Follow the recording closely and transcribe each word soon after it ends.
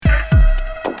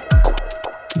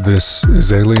This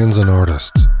is Aliens and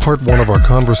Artists, part one of our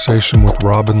conversation with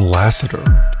Robin Lassiter.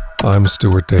 I'm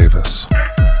Stuart Davis.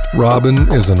 Robin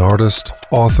is an artist,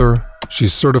 author.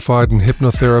 She's certified in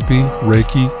hypnotherapy,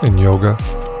 Reiki, and yoga.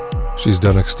 She's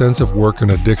done extensive work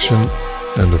in addiction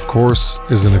and, of course,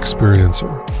 is an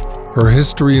experiencer. Her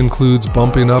history includes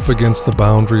bumping up against the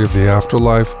boundary of the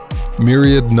afterlife,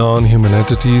 myriad non-human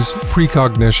entities,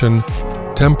 precognition,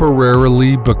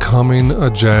 temporarily becoming a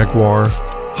jaguar,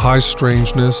 high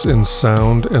strangeness in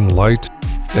sound and light,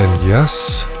 and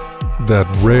yes, that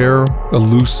rare,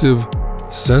 elusive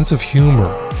sense of humor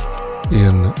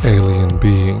in alien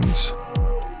beings.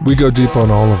 We go deep on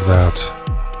all of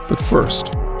that, but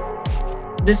first.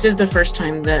 This is the first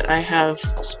time that I have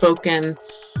spoken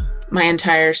my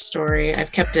entire story.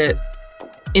 I've kept it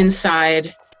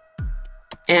inside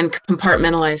and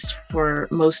compartmentalized for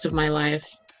most of my life.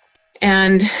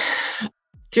 And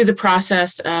through the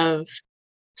process of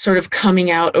sort of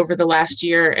coming out over the last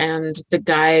year and the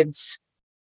guides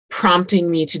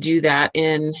prompting me to do that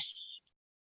in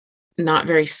not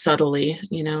very subtly,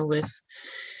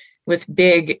 with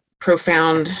big,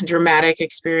 profound, dramatic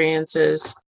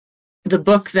experiences, the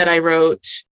book that I wrote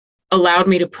allowed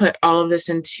me to put all of this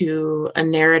into a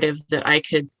narrative that I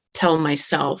could tell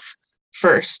myself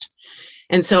first.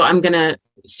 And so I'm going to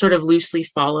sort of loosely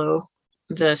follow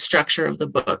the structure of the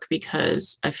book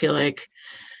because I feel like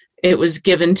it was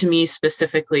given to me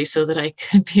specifically so that I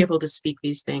could be able to speak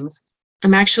these things.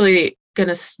 I'm actually going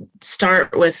to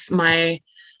start with my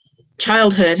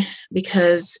childhood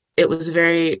because it was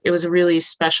a really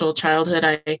special childhood.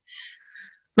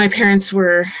 My parents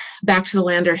were back to the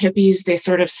land or hippies. They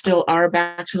sort of still are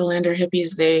back to the land or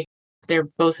hippies. They're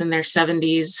both in their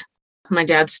 70s. My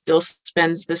dad still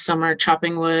spends the summer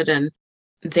chopping wood, and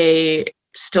they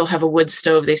still have a wood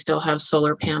stove. They still have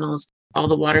solar panels. All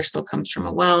the water still comes from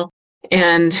a well.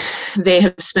 And they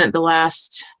have spent the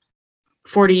last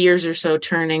 40 years or so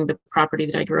turning the property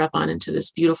that I grew up on into this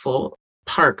beautiful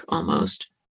park almost.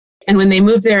 And when they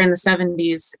moved there in the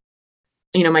 70s,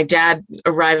 my dad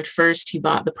arrived first. He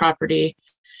bought the property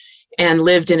and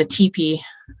lived in a teepee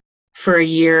for a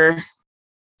year.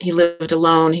 He lived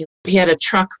alone. He had a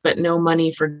truck, but no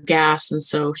money for gas. And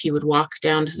so he would walk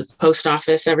down to the post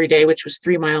office every day, which was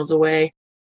 3 miles away.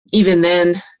 Even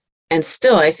then, and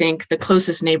still, I think the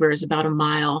closest neighbor is about a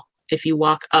mile if you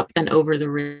walk up and over the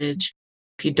ridge.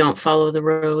 If you don't follow the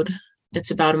road,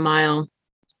 it's about a mile.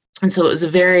 And so it was a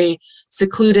very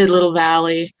secluded little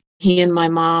valley. He and my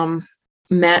mom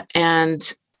met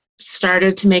and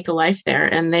started to make a life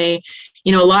there. And they,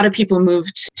 a lot of people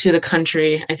moved to the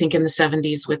country, I think in the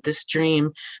 70s with this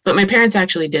dream, but my parents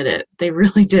actually did it. They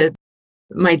really did.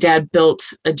 My dad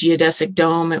built a geodesic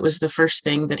dome. It was the first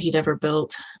thing that he'd ever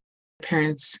built. My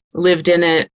parents lived in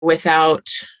it without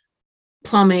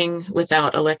plumbing,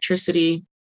 without electricity,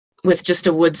 with just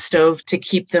a wood stove to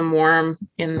keep them warm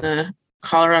in the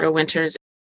Colorado winters.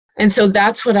 And so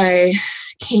that's what I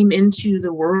came into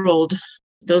the world.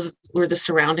 Those were the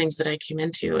surroundings that I came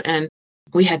into. And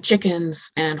we had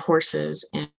chickens and horses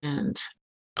and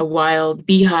a wild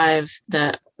beehive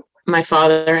that my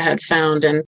father had found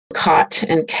and caught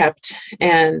and kept.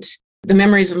 And the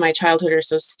memories of my childhood are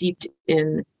so steeped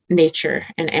in nature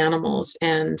and animals.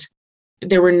 And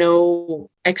there were no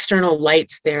external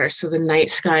lights there. So the night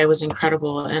sky was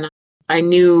incredible. And I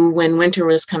knew when winter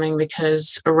was coming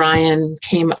because Orion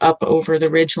came up over the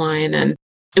ridgeline, and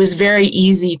it was very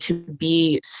easy to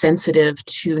be sensitive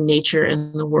to nature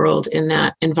and the world in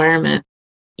that environment.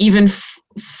 Even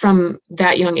from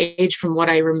that young age, from what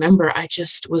I remember, I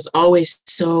just was always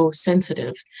so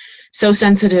sensitive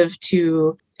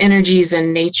to energies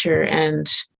and nature and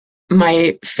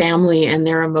my family and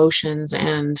their emotions,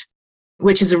 and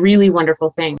which is a really wonderful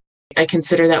thing. I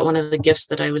consider that one of the gifts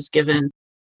that I was given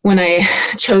when I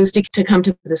chose to come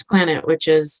to this planet, which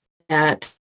is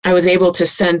that I was able to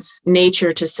sense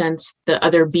nature, to sense the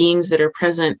other beings that are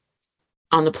present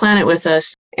on the planet with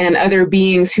us and other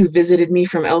beings who visited me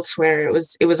from elsewhere.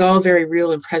 It was all very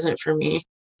real and present for me.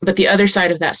 But the other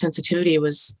side of that sensitivity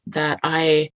was that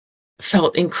I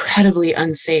felt incredibly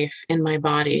unsafe in my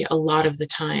body a lot of the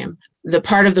time. The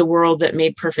part of the world that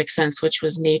made perfect sense, which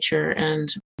was nature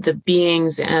and the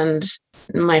beings and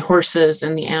my horses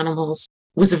and the animals,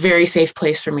 was a very safe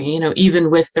place for me, even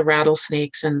with the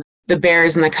rattlesnakes and the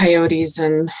bears and the coyotes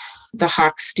and the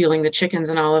hawks stealing the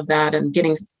chickens and all of that, and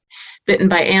getting bitten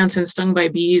by ants and stung by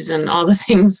bees and all the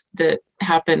things that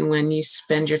happen when you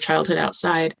spend your childhood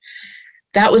outside.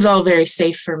 That was all very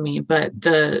safe for me, but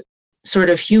the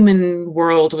sort of human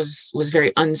world was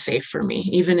very unsafe for me,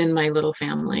 even in my little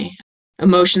family.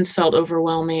 Emotions felt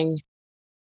overwhelming.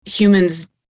 Humans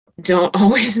don't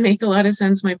always make a lot of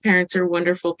sense. My parents are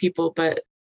wonderful people, but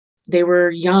they were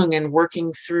young and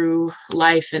working through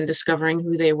life and discovering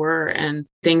who they were, and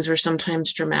things were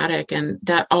sometimes dramatic, and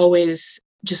that always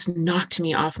just knocked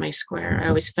me off my square. I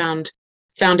always found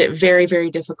it very, very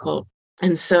difficult.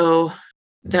 And so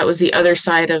that was the other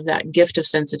side of that gift of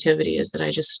sensitivity, is that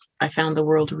I found the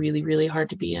world really, really hard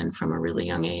to be in from a really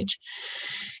young age.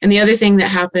 And the other thing that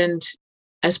happened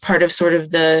as part of sort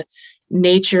of the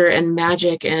nature and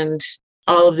magic and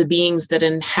all of the beings that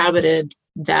inhabited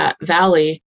that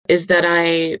valley is that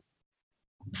I,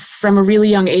 from a really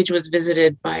young age, was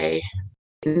visited by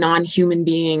non-human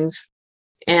beings.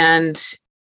 And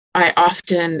I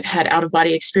often had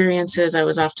out-of-body experiences. I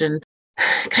was often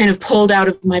kind of pulled out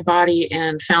of my body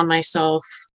and found myself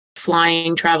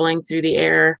flying, traveling through the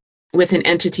air with an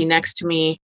entity next to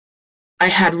me. I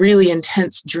had really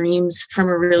intense dreams from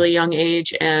a really young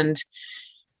age, and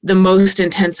the most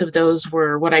intense of those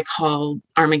were what I call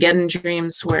Armageddon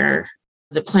dreams, where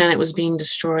the planet was being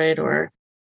destroyed, or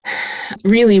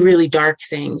really, really dark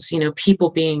things, people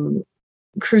being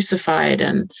crucified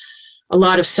and a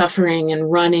lot of suffering and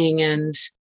running and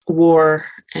war.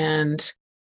 And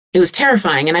it was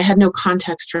terrifying. And I had no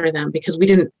context for them because we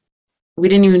didn't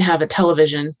even have a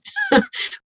television.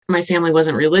 My family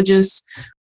wasn't religious.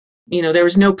 There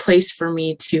was no place for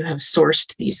me to have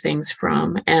sourced these things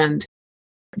from. And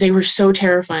they were so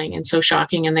terrifying and so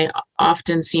shocking. And they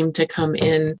often seemed to come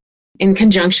in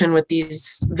conjunction with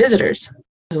these visitors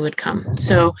who would come.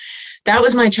 So that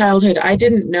was my childhood. I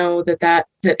didn't know that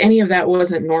any of that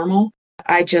wasn't normal.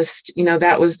 I just,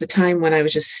 that was the time when I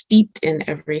was just steeped in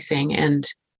everything and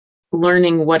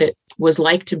learning what it was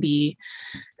like to be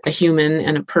a human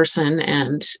and a person,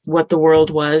 and what the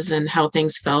world was and how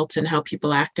things felt and how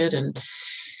people acted and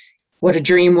what a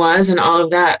dream was and all of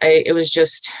that. It was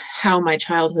just how my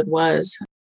childhood was.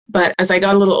 But as I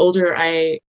got a little older,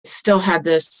 I still had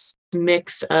this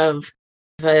mix of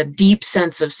a deep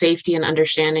sense of safety and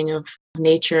understanding of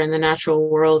nature and the natural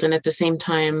world, and at the same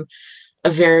time, a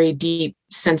very deep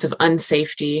sense of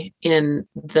unsafety in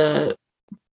the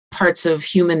parts of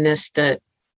humanness that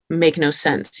make no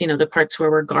sense. The parts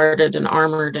where we're guarded and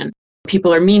armored and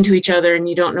people are mean to each other and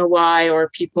you don't know why, or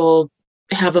people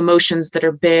have emotions that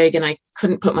are big, and I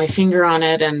couldn't put my finger on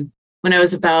it. And when I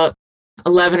was about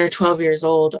 11 or 12 years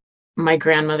old, my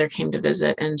grandmother came to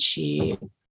visit, and she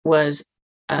was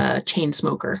a chain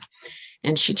smoker,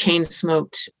 and she chain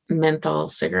smoked menthol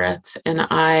cigarettes. And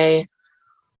I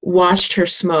watched her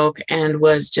smoke and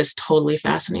was just totally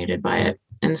fascinated by it.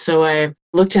 And so I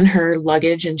looked in her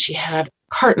luggage, and she had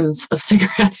cartons of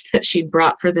cigarettes that she'd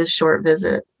brought for this short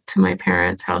visit to my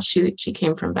parents' house. She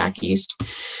came from back east.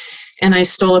 And I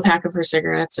stole a pack of her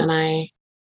cigarettes, and I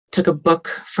took a book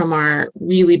from our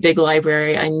really big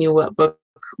library. I knew what book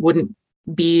wouldn't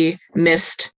be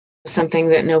missed, something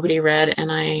that nobody read.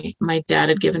 And my dad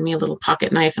had given me a little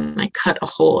pocket knife, and I cut a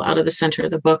hole out of the center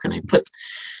of the book, and I put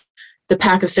the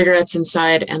pack of cigarettes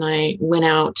inside, and I went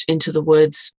out into the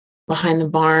woods behind the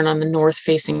barn on the north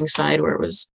facing side, where it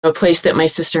was a place that my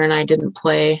sister and I didn't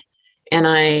play. And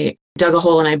I dug a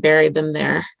hole and I buried them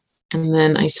there. And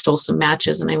then I stole some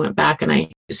matches, and I went back and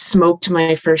I smoked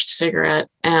my first cigarette,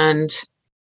 and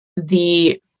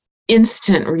the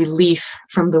instant relief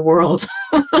from the world,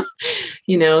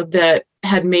 that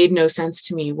had made no sense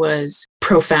to me was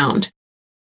profound.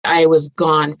 I was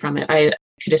gone from it. I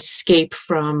could escape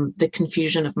from the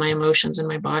confusion of my emotions in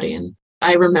my body. And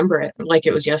I remember it like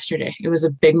it was yesterday. It was a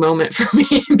big moment for me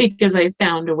because I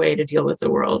found a way to deal with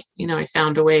the world. I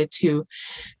found a way to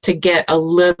get a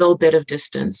little bit of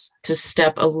distance, to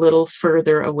step a little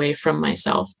further away from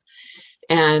myself,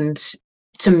 and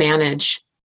to manage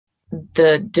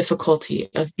the difficulty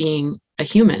of being a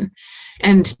human.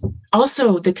 And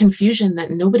also the confusion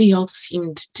that nobody else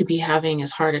seemed to be having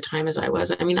as hard a time as I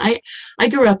was. I mean, I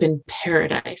grew up in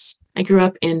paradise.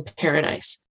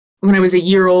 When I was a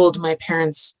year old, my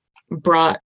parents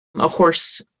brought a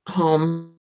horse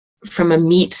home from a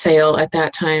meat sale. At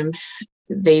that time,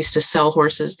 they used to sell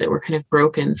horses that were kind of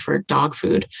broken for dog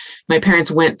food. My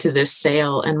parents went to this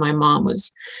sale, and my mom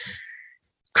was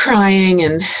crying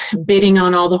and bidding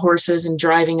on all the horses and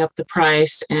driving up the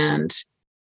price. And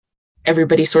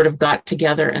everybody sort of got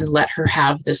together and let her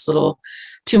have this little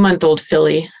 2-month-old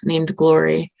filly named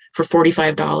Glory for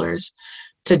 $45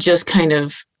 to just kind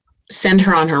of send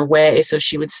her on her way so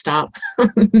she would stop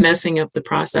messing up the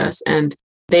process. And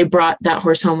they brought that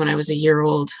horse home when I was a year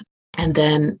old. And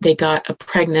then they got a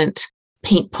pregnant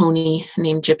paint pony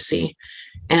named Gypsy.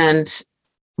 And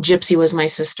Gypsy was my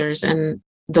sister's, and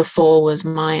the foal was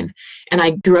mine. And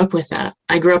I grew up with that.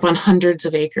 I grew up on hundreds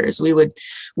of acres. We would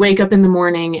wake up in the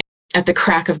morning, at the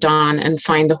crack of dawn and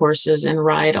find the horses and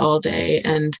ride all day.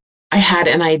 And I had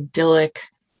an idyllic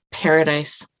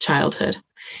paradise childhood.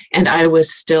 And I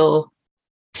was still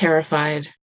terrified,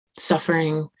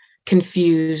 suffering,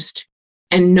 confused,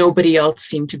 and nobody else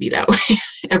seemed to be that way.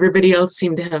 Everybody else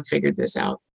seemed to have figured this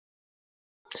out.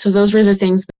 So those were the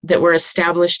things that were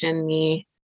established in me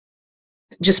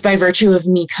just by virtue of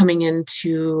me coming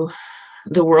into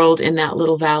the world in that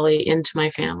little valley, into my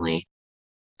family.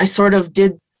 I sort of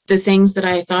did the things that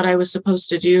I thought I was supposed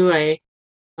to do. I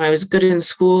was good in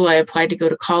school. I applied to go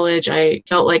to college. I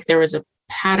felt like there was a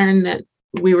pattern that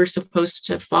we were supposed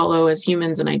to follow as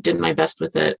humans, and I did my best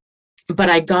with it. But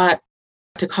I got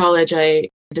to college, I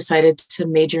decided to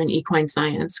major in equine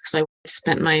science because I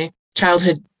spent my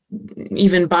childhood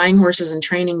even buying horses and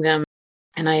training them,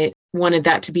 and I wanted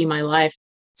that to be my life.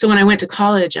 So when I went to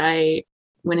college, I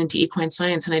went into equine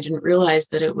science, and I didn't realize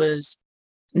that it was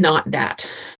not that.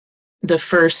 The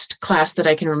first class that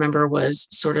I can remember was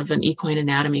sort of an equine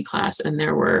anatomy class, and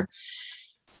there were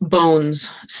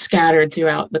bones scattered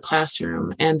throughout the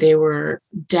classroom, and they were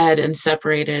dead and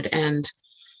separated, and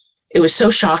it was so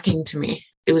shocking to me.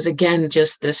 It was, again,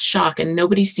 just this shock, and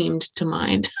nobody seemed to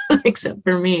mind except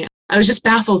for me. I was just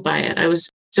baffled by it. I was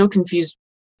so confused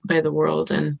by the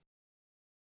world. And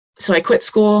so I quit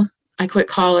school, I quit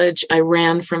college, I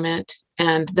ran from it,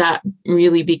 and that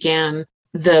really began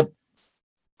the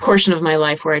portion of my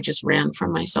life where I just ran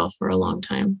from myself for a long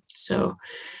time. So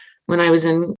when I was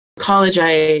in college,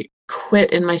 I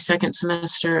quit in my second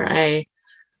semester. I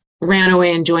ran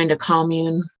away and joined a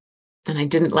commune, and I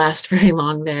didn't last very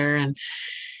long there. And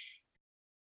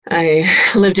I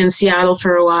lived in Seattle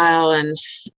for a while, and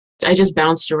I just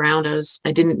bounced around.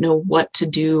 I didn't know what to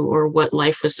do or what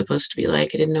life was supposed to be like.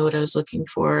 I didn't know what I was looking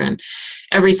for, and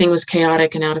everything was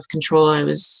chaotic and out of control. I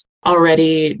was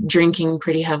already drinking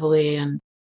pretty heavily and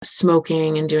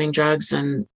smoking and doing drugs,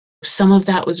 and some of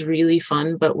that was really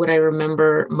fun, but what I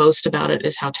remember most about it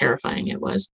is how terrifying it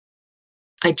was.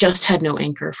 I just had no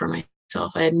anchor for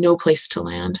myself. I had no place to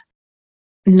land.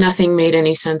 Nothing made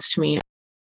any sense to me.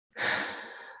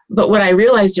 But what I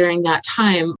realized during that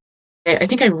time, I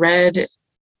think I read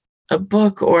a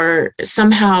book, or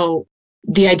somehow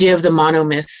the idea of the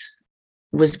monomyth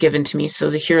was given to me. So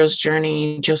the hero's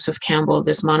journey, Joseph Campbell,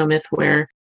 this monomyth where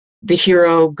the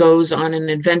hero goes on an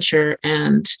adventure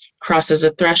and crosses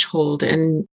a threshold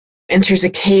and enters a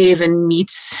cave and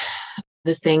meets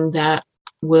the thing that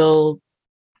will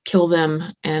kill them,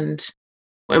 and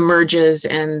emerges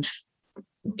and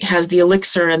has the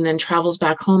elixir and then travels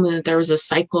back home. And there was a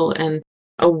cycle and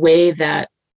a way that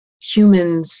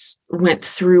humans went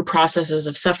through processes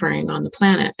of suffering on the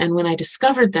planet. And when I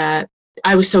discovered that,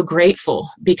 I was so grateful,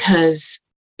 because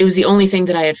it was the only thing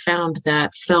that I had found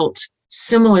that felt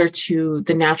similar to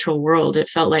the natural world. It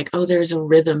felt like, oh, there's a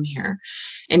rhythm here.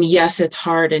 And yes, it's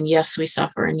hard. And yes, we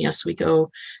suffer. And yes, we go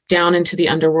down into the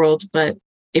underworld. But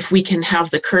if we can have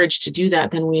the courage to do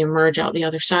that, then we emerge out the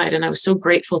other side. And I was so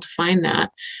grateful to find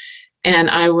that. And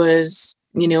I was,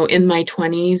 in my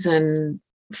 20s, and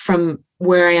from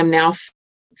where I am now,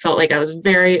 felt like I was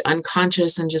very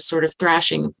unconscious and just sort of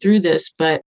thrashing through this.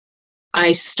 But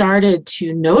I started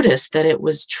to notice that it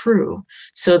was true,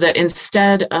 so that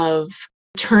instead of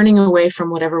turning away from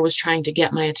whatever was trying to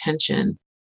get my attention,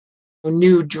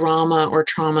 new drama or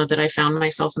trauma that I found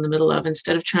myself in the middle of,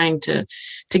 instead of trying to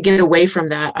get away from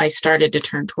that, I started to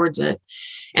turn towards it.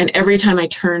 And every time I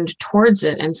turned towards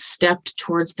it and stepped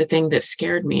towards the thing that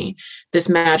scared me, this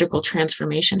magical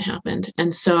transformation happened.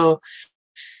 And so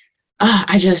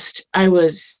I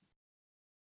was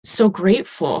so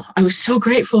grateful. I was so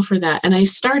grateful for that. And I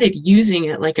started using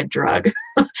it like a drug.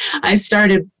 I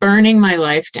started burning my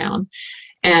life down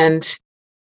and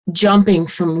jumping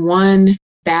from one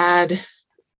bad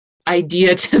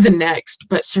idea to the next,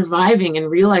 but surviving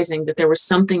and realizing that there was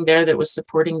something there that was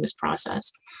supporting this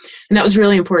process. And that was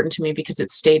really important to me, because it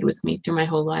stayed with me through my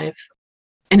whole life.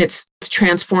 And it's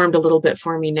transformed a little bit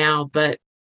for me now, but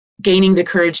gaining the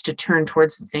courage to turn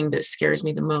towards the thing that scares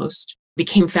me the most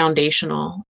became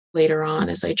foundational later on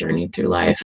as I journeyed through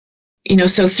life.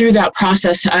 So through that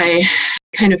process, I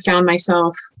kind of found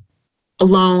myself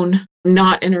alone,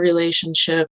 not in a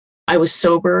relationship. I was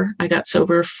sober. I got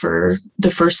sober for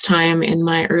the first time in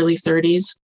my early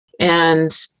 30s. And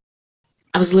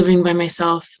I was living by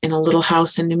myself in a little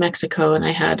house in New Mexico. And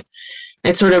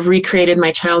I'd sort of recreated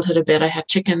my childhood a bit. I had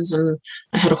chickens, and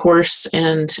I had a horse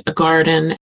and a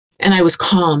garden. And I was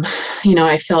calm.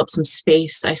 I felt some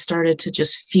space. I started to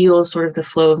just feel sort of the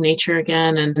flow of nature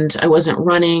again, and I wasn't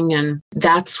running. And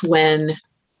that's when,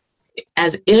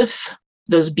 as if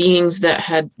those beings that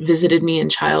had visited me in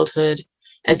childhood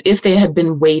as if they had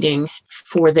been waiting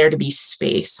for there to be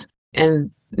space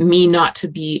and me not to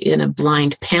be in a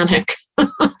blind panic,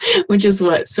 which is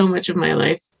what so much of my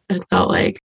life had felt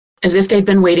like. As if they'd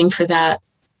been waiting for that.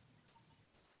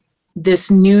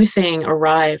 This new thing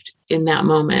arrived in that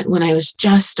moment when I was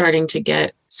just starting to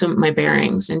get some of my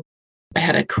bearings. And I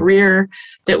had a career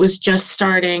that was just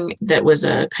starting, that was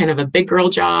a kind of a big girl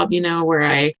job, where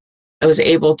I was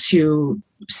able to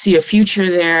see a future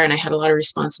there, and I had a lot of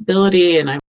responsibility,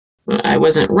 and I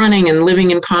wasn't running and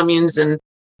living in communes and,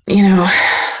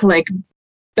 like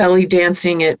belly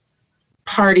dancing at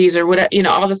parties or whatever,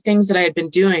 all the things that I had been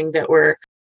doing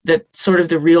that sort of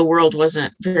the real world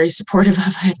wasn't very supportive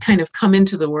of. I had kind of come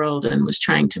into the world and was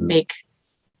trying to make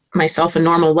myself a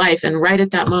normal life. And right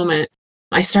at that moment,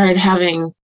 I started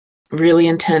having really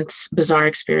intense, bizarre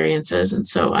experiences. And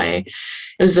so it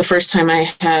was the first time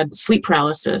I had sleep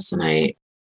paralysis, and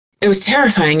it was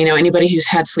terrifying. Anybody who's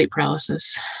had sleep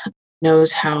paralysis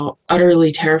knows how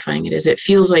utterly terrifying it is. It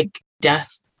feels like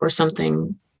death or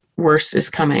something worse is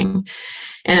coming,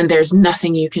 and there's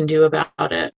nothing you can do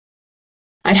about it.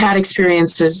 I'd had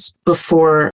experiences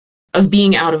before of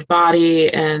being out of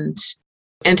body and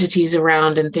entities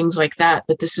around and things like that,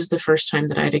 but this is the first time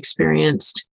that I'd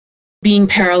experienced being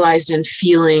paralyzed and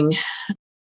feeling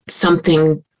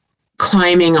something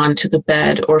climbing onto the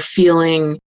bed, or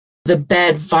feeling the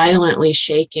bed violently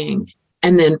shaking,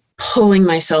 and then pulling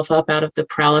myself up out of the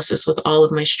paralysis with all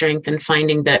of my strength, and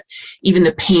finding that even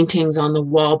the paintings on the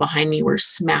wall behind me were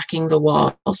smacking the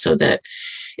wall, so that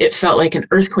it felt like an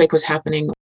earthquake was happening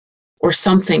or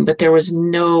something, but there was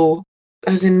I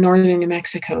was in northern New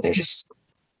Mexico.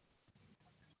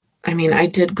 I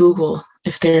did Google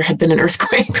if there had been an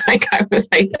earthquake.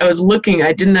 I was looking,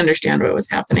 I didn't understand what was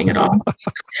happening at all.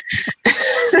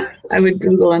 I would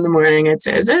Google in the morning. I'd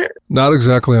say, is it? Not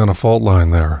exactly on a fault line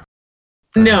there.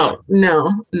 No.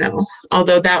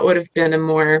 Although that would have been a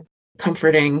more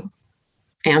comforting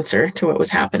answer to what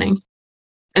was happening.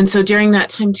 And so during that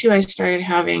time too, I started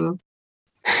having,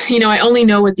 I only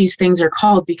know what these things are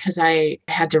called because I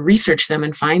had to research them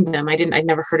and find them. I'd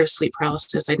never heard of sleep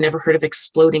paralysis. I'd never heard of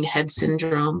exploding head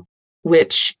syndrome,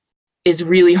 which is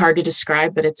really hard to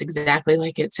describe, but it's exactly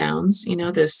like it sounds,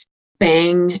 this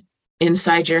bang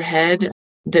inside your head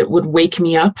that would wake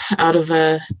me up out of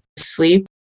a sleep.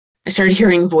 I started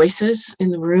hearing voices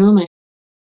in the room.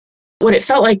 What it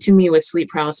felt like to me with sleep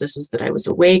paralysis is that I was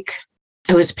awake,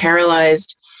 I was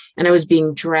paralyzed, and I was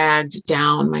being dragged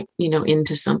down,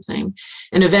 into something.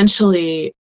 And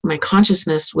eventually my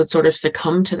consciousness would sort of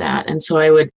succumb to that. And so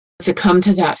I would succumb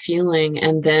to that feeling.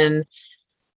 And then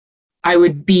I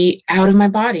would be out of my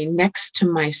body next to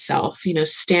myself,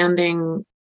 standing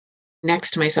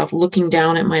next to myself, looking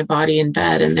down at my body in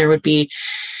bed. And there would be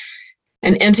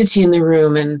an entity in the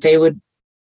room, and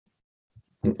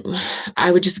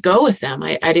I would just go with them.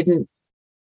 I didn't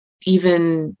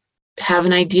even have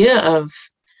an idea of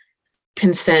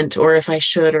consent, or if I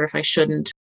should or if I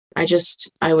shouldn't.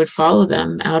 I would follow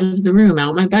them out of the room,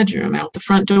 out my bedroom, out the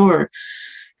front door,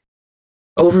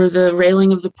 over the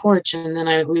railing of the porch, and then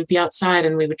we would be outside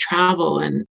and we would travel.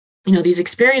 And these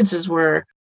experiences were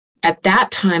at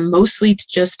that time mostly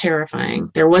just terrifying.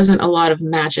 There wasn't a lot of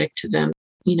magic to them,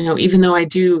 even though I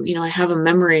have a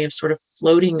memory of sort of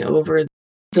floating over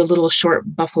the little short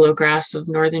buffalo grass of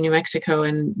northern New Mexico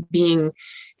and being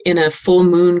in a full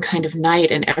moon kind of night,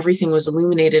 and everything was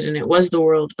illuminated, and it was the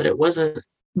world, but it wasn't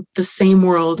the same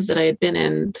world that I had been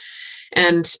in,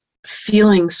 and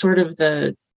feeling sort of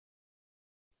the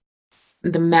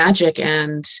magic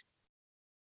and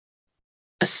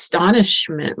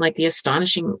astonishment, like the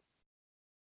astonishing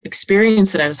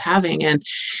experience that I was having.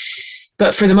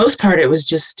 But for the most part, it was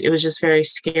just very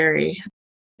scary.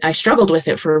 I struggled with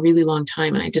it for a really long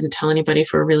time, and I didn't tell anybody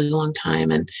for a really long time,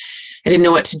 and I didn't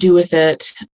know what to do with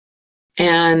it.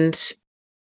 And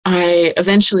I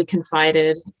eventually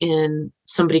confided in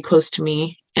somebody close to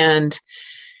me, and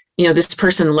this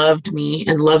person loved me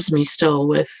and loves me still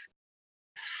with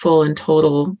full and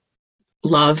total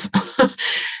love.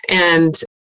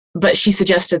 But she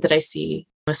suggested that I see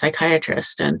a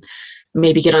psychiatrist and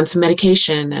maybe get on some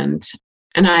medication. And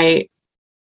I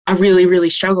really,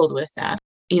 really struggled with that.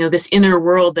 This inner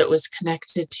world that was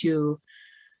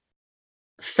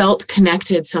felt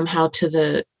connected somehow to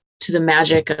the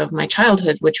magic of my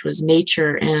childhood, which was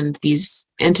nature and these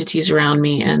entities around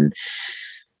me, and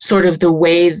sort of the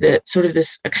way that sort of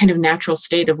this a kind of natural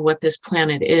state of what this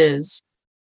planet is,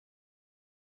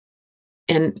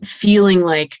 and feeling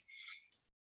like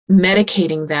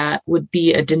medicating that would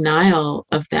be a denial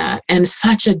of that, and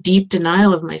such a deep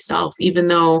denial of myself, even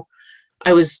though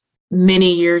I was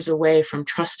many years away from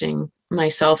trusting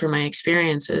myself or my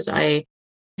experiences, I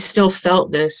still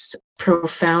felt this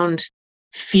profound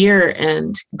fear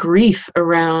and grief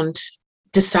around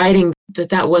deciding that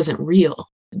that wasn't real,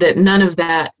 that none of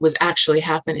that was actually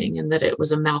happening, and that it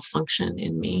was a malfunction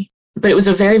in me. But it was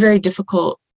a very, very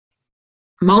difficult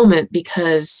moment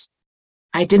because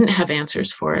I didn't have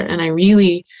answers for it. And I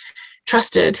really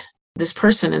trusted this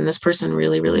person, and this person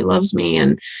really, really loves me.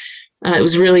 And it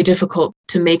was really difficult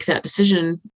to make that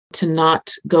decision to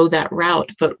not go that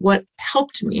route. But what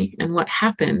helped me and what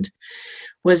happened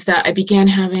was that I began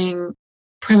having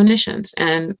premonitions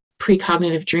and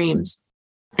precognitive dreams.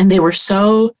 And they were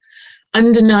so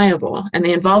undeniable, and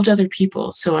they involved other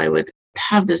people. So I would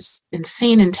have this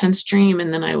insane, intense dream,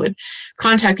 and then I would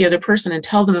contact the other person and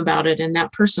tell them about it. And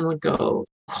that person would go,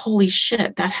 holy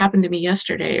shit, that happened to me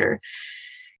yesterday. Or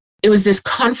it was this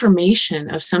confirmation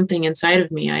of something inside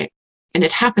of me. And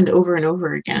it happened over and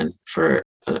over again for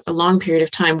a long period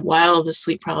of time while the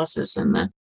sleep paralysis and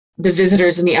the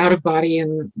visitors and the out of body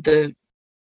and the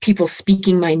people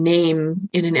speaking my name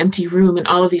in an empty room and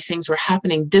all of these things were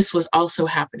happening. This was also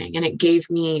happening. And it gave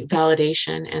me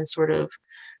validation and sort of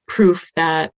proof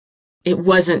that it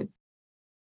wasn't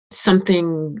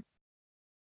something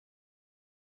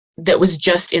that was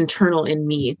just internal in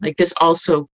me. Like, this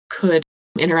also could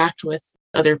interact with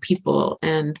other people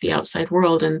and the outside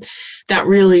world. And that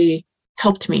really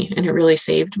helped me, and it really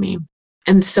saved me.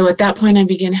 And so at that point, I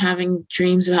began having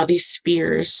dreams about these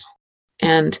spheres.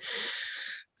 And,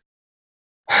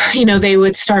 you know, they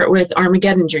would start with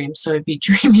Armageddon dreams. So I'd be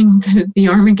dreaming the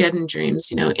Armageddon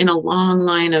dreams, you know, in a long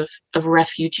line of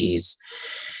refugees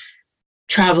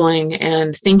traveling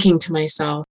and thinking to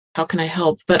myself, how can I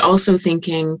help? But also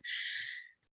thinking,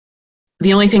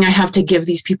 the only thing I have to give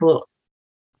these people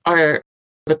are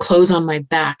the clothes on my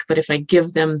back. But if I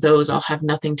give them those, I'll have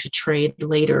nothing to trade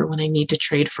later when I need to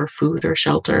trade for food or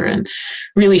shelter, and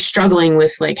really struggling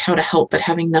with like how to help, but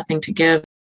having nothing to give,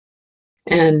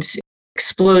 and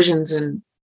explosions and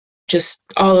just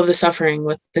all of the suffering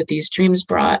that these dreams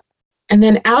brought. And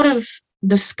then out of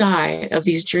the sky of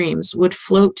these dreams would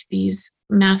float these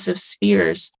massive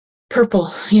spheres, purple,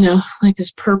 you know, like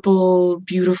this purple,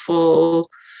 beautiful,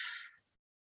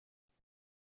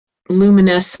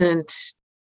 luminescent,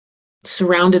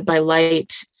 surrounded by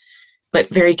light, but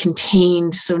very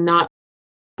contained. So not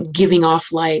giving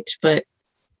off light, but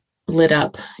lit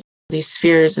up, these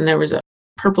spheres. And there was a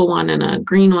purple one and a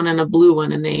green one and a blue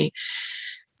one. And the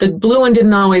blue one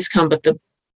didn't always come, but the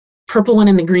purple one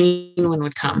and the green one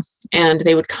would come. And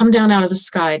they would come down out of the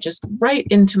sky, just right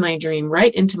into my dream,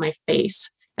 right into my face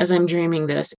as I'm dreaming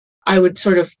this. I would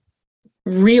sort of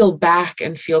reel back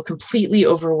and feel completely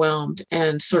overwhelmed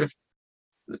and sort of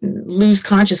lose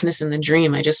consciousness in the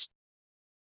dream.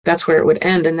 That's where it would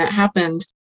end. And that happened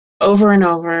over and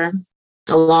over,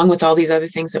 along with all these other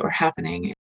things that were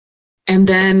happening. And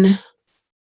then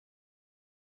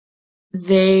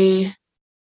they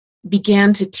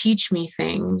began to teach me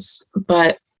things.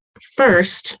 But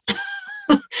first,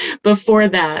 before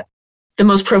that, the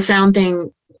most profound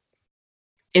thing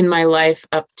in my life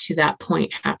up to that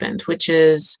point happened, which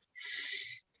is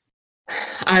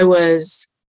I was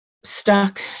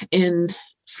stuck in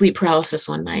sleep paralysis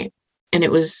one night, and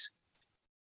it was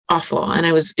awful. And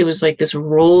it was like this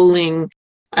rolling,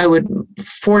 I would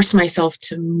force myself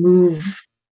to move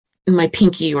my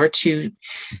pinky or to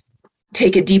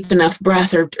take a deep enough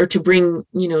breath or to bring,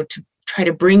 you know, to try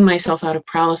to bring myself out of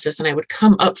paralysis. And I would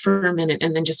come up for a minute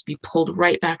and then just be pulled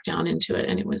right back down into it.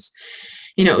 And it was,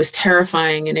 you know, it was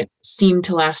terrifying, and it seemed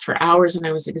to last for hours, and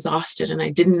I was exhausted and I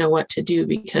didn't know what to do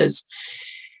because,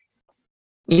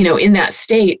 you know, in that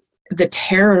state, the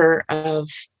terror of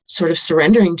sort of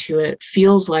surrendering to it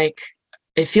feels like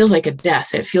a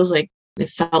death. It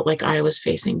felt like I was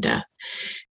facing death.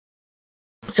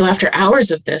 So after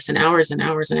hours of this and hours and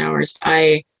hours and hours,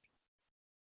 I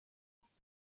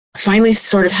finally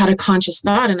sort of had a conscious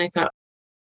thought, and I thought,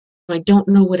 I don't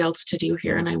know what else to do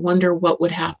here. And I wonder what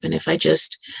would happen if I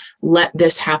just let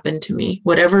this happen to me.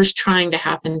 Whatever's trying to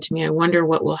happen to me, I wonder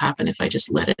what will happen if I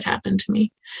just let it happen to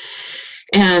me.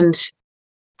 And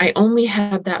I only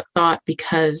had that thought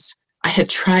because I had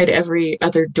tried every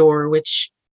other door,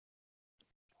 which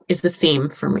is the theme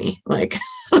for me. Like,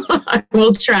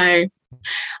 I'll try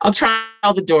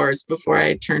all the doors before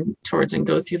I turn towards and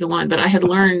go through the one. But I had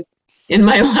learned in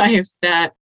my life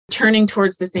that turning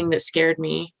towards the thing that scared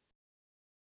me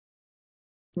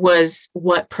was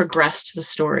what progressed the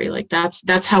story. Like,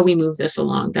 that's how we move this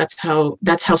along. That's how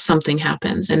something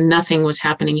happens. And nothing was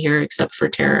happening here except for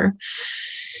terror.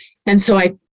 And so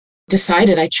I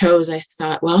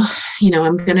thought, well, you know,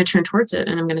 I'm going to turn towards it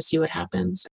and I'm going to see what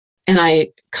happens. And I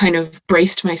kind of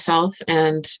braced myself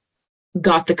and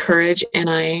got the courage, and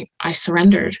I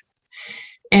surrendered.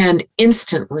 And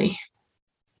instantly,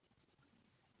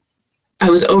 I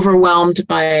was overwhelmed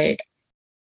by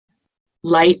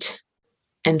light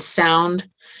and sound,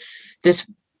 this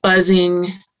buzzing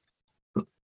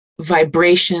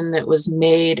vibration that was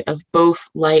made of both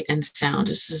light and sound.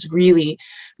 This is really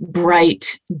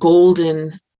bright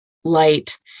golden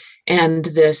light, and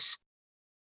this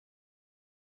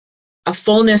a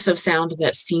fullness of sound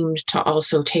that seemed to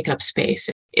also take up space.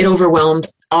 It overwhelmed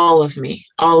all of me.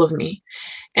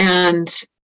 And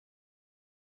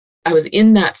I was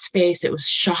in that space. It was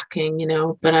shocking,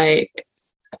 but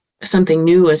something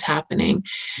new was happening.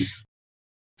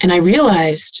 And I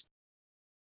realized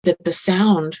that the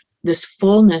sound, this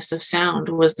fullness of sound,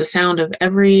 was the sound of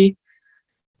every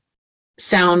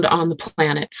sound on the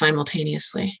planet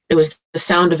simultaneously. It was the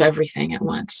sound of everything at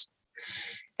once.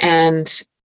 And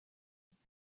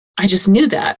I just knew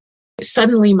that.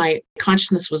 Suddenly my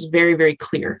consciousness was very, very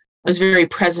clear. I was very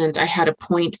present. I had a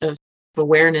point of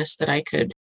awareness that I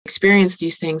could experience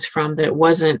these things from, that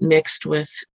wasn't mixed with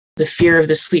the fear of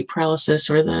the sleep paralysis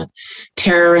or the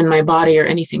terror in my body or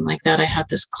anything like that. I had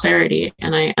this clarity,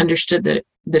 and I understood that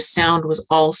the sound was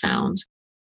all sounds.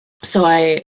 So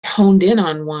I honed in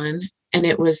on one, and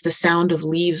it was the sound of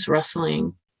leaves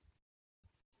rustling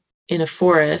in a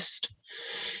forest.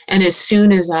 And as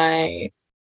soon as I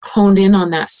honed in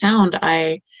on that sound,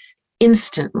 I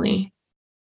instantly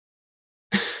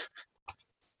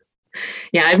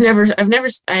I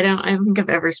don't think I've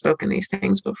ever spoken these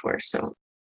things before. So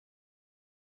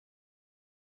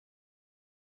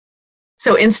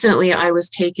instantly I was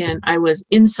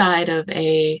inside of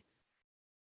a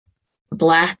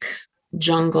black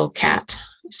jungle cat.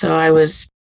 So I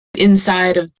was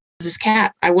inside of this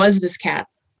cat. I was this cat.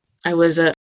 I was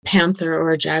a panther or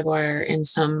a jaguar in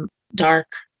some dark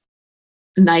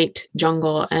night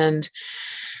jungle, and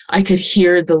I could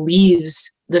hear the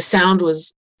leaves. The sound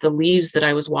was the leaves that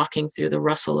I was walking through, the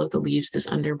rustle of the leaves, this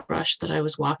underbrush that I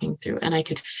was walking through, and I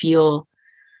could feel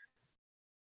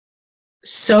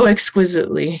so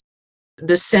exquisitely.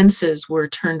 The senses were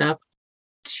turned up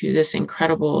to this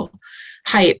incredible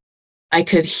height. I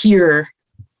could hear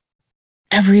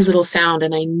every little sound,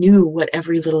 and I knew what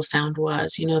every little sound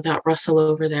was. That rustle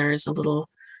over there is a little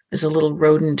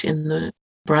rodent in the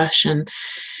brush, and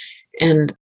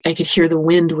I could hear the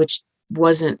wind, which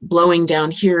wasn't blowing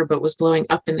down here but was blowing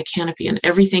up in the canopy, and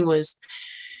everything was,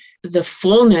 the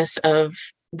fullness of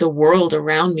the world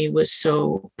around me was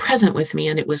so present with me,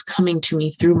 and it was coming to me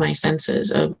through my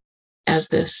senses as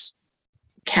this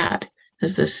cat,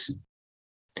 as this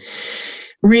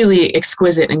really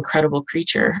exquisite, incredible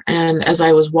creature. And as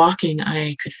I was walking,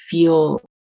 I could feel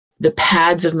the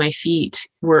pads of my feet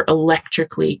were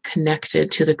electrically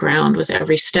connected to the ground with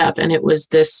every step. And it was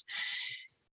this,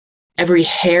 every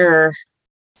hair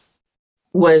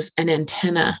was an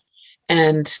antenna,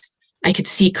 and I could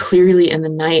see clearly in the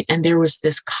night. And there was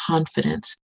this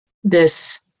confidence,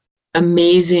 this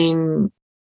amazing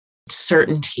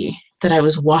certainty that I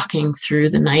was walking through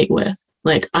the night with.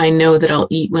 Like, I know that I'll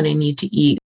eat when I need to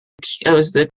eat. I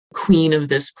was the queen of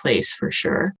this place for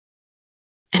sure.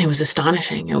 And it was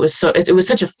astonishing. It was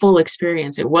such a full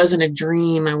experience. It wasn't a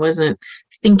dream. I wasn't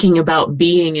thinking about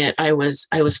being it. I was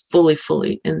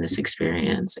fully in this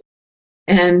experience.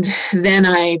 And then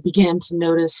I began to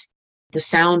notice the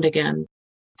sound again,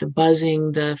 the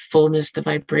buzzing, the fullness, the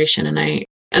vibration. And I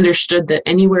understood that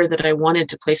anywhere that I wanted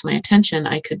to place my attention,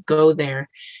 I could go there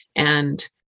and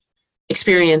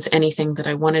experience anything that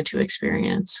I wanted to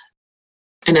experience.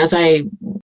 And as I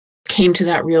came to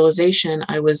that realization,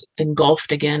 I was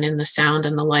engulfed again in the sound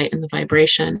and the light and the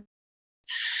vibration.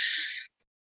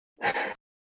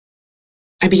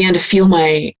 I began to feel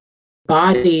my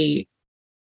body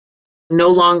no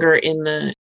longer in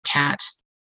the cat.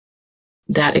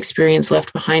 That experience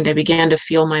left behind. I began to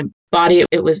feel my body.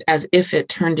 It was as if it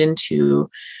turned into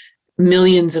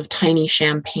millions of tiny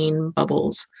champagne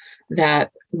bubbles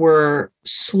that were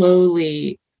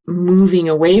slowly moving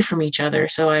away from each other.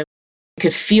 So I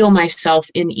could feel myself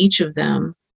in each of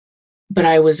them, but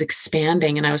I was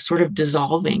expanding and I was sort of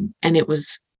dissolving, and it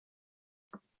was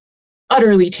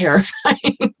utterly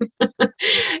terrifying.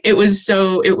 It was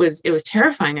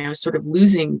terrifying. I was sort of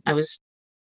losing, I was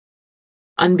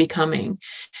unbecoming.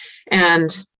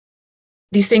 And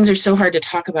these things are so hard to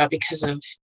talk about because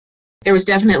there was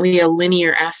definitely a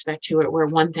linear aspect to it where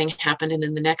one thing happened and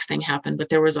then the next thing happened, but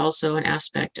there was also an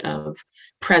aspect of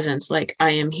presence, like I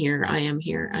am here, I am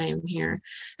here, I am here.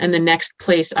 And the next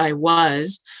place I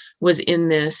was in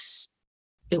this,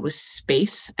 it was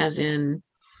space, as in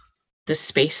the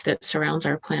space that surrounds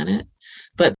our planet.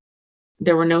 But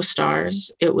there were no stars.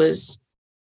 It was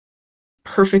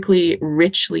perfectly,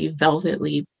 richly,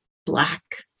 velvetly black.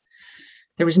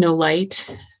 There was no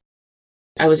light.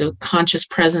 I was a conscious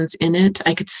presence in it.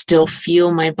 I could still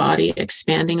feel my body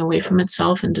expanding away from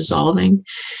itself and dissolving.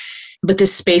 But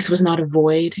this space was not a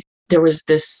void. There was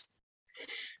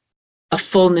a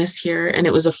fullness here, and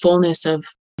it was a fullness of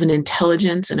an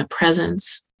intelligence and a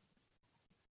presence.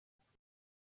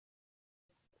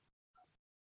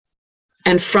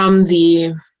 And from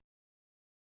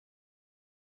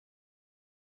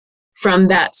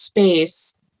that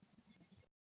space,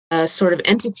 a sort of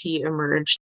entity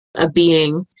emerged, a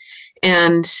being,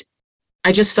 and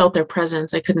I just felt their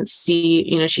presence. I couldn't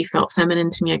see, she felt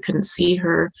feminine to me. I couldn't see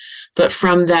her, but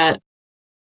from that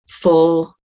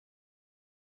full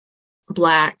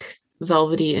black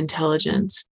velvety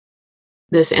intelligence,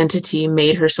 this entity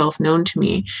made herself known to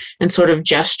me and sort of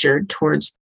gestured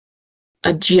towards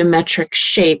a geometric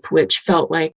shape, which felt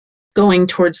like going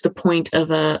towards the point of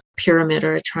a pyramid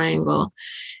or a triangle.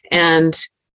 And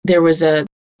there was a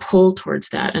pull towards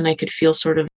that, and I could feel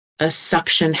sort of a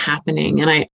suction happening. And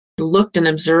I looked and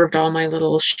observed all my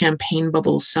little champagne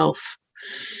bubble self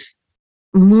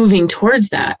moving towards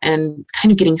that and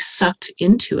kind of getting sucked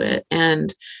into it.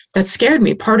 And that scared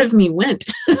me. Part of me went.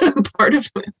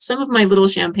 Some of my little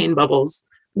champagne bubbles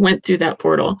went through that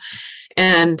portal.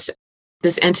 And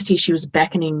this entity, she was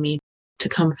beckoning me to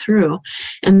come through.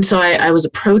 And so I was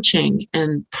approaching,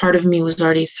 and part of me was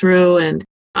already through. And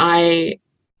I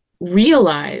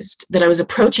realized that I was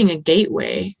approaching a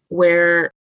gateway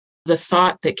where the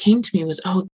thought that came to me was,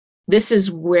 oh, this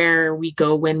is where we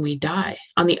go when we die.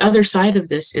 On the other side of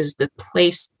this is the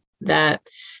place that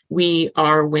we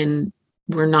are when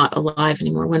we're not alive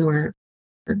anymore, when we're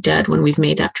dead, when we've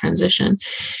made that transition.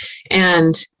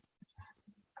 And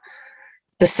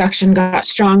the suction got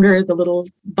stronger. The little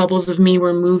bubbles of me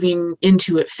were moving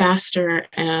into it faster,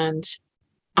 and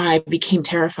I became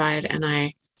terrified. And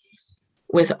I,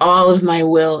 with all of my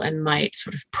will and might,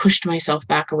 sort of pushed myself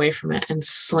back away from it and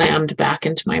slammed back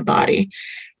into my body.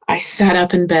 I sat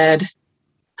up in bed,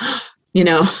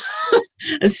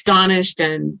 astonished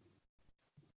and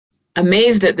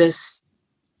amazed at this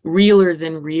realer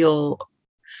than real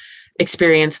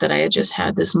experience that I had just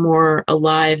had, this more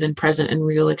alive and present and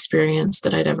real experience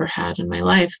that I'd ever had in my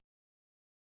life.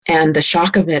 And the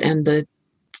shock of it and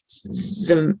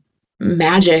the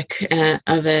magic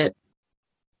of it,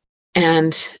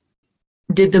 and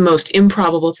did the most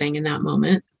improbable thing in that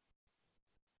moment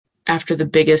after the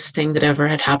biggest thing that ever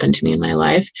had happened to me in my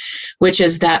life, which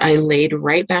is that I laid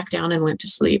right back down and went to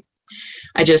sleep.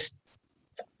 I just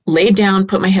laid down,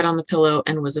 put my head on the pillow,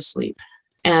 and was asleep.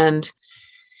 And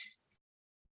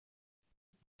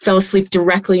fell asleep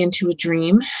directly into a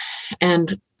dream.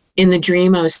 And in the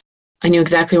dream, I knew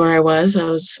exactly where I was. I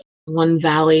was one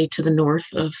valley to the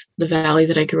north of the valley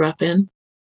that I grew up in.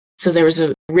 So there was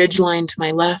a ridge line to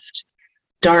my left,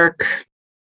 dark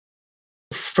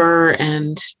fir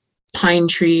and pine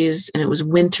trees, and it was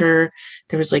winter.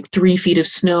 There was like 3 feet of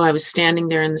snow. I was standing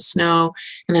there in the snow,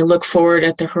 and I looked forward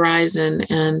at the horizon,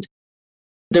 and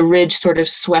the ridge sort of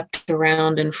swept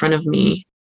around in front of me.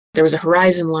 There was a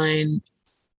horizon line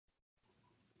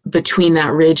between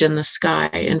that ridge and the sky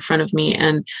in front of me,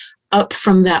 and up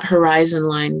from that horizon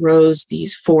line rose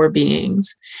these 4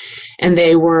 beings, and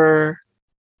they were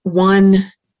one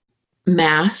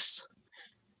mass,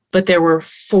 but there were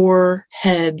 4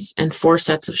 heads and 4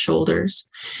 sets of shoulders,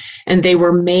 and they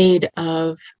were made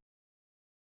of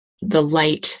the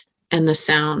light and the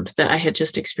sound that I had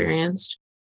just experienced.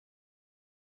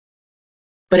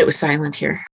 But it was silent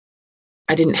here.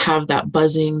 I didn't have that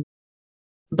buzzing,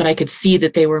 but I could see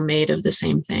that they were made of the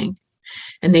same thing.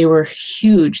 And they were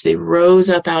huge. They rose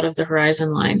up out of the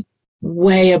horizon line,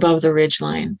 way above the ridge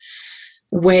line,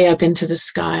 way up into the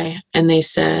sky. And they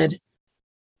said,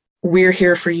 "We're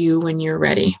here for you when you're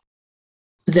ready."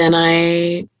 Then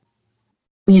I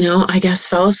guess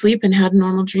fell asleep and had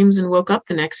normal dreams and woke up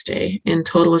the next day in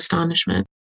total astonishment.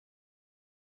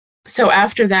 So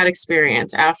after that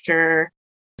experience, after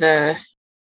the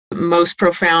most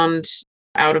profound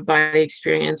out-of-body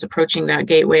experience, approaching that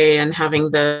gateway and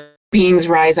having the beings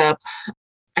rise up,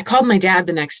 I called my dad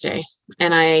the next day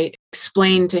and I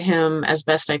explained to him as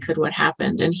best I could what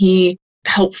happened. And he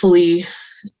helpfully,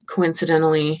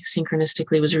 coincidentally,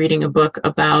 synchronistically, was reading a book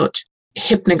about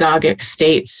hypnagogic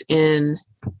states in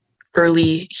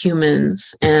early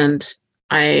humans. And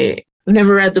I've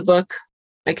never read the book.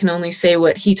 I can only say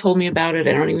what he told me about it.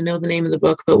 I don't even know the name of the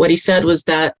book, but what he said was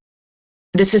that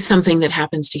this is something that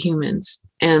happens to humans,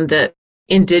 and that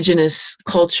indigenous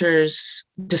cultures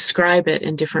describe it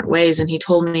in different ways. And he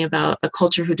told me about a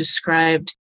culture who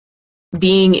described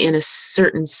being in a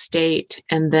certain state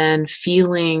and then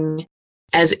feeling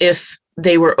as if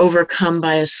they were overcome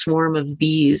by a swarm of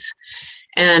bees.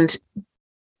 And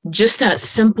just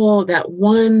that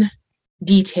one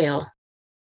detail,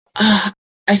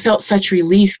 I felt such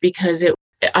relief, because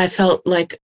I felt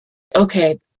like,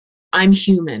 okay, I'm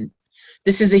human.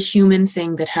 This is a human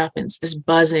thing that happens, this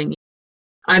buzzing.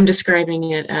 I'm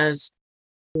describing it as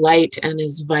light and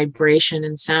as vibration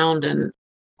and sound, and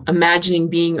imagining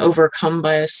being overcome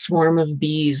by a swarm of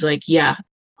bees. Like, yeah,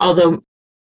 although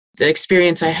the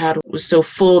experience I had was so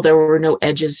full, there were no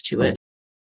edges to it.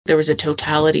 There was a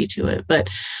totality to it, but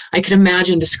I could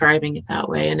imagine describing it that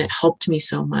way. And it helped me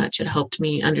so much. It helped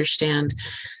me understand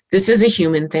this is a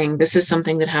human thing. This is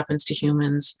something that happens to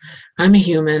humans. I'm a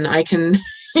human. I can,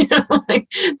 like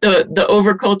the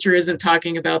overculture isn't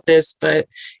talking about this, but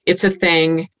it's a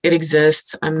thing. It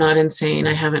exists. I'm not insane.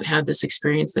 I haven't had this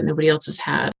experience that nobody else has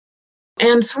had.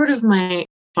 And sort of my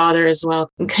father as well,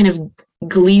 kind of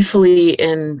gleefully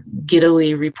and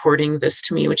giddily reporting this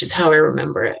to me, which is how I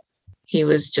remember it. He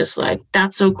was just like,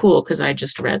 that's so cool, because I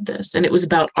just read this. And it was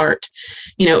about art.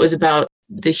 It was about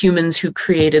the humans who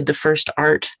created the first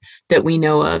art that we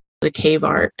know of, the cave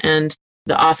art. And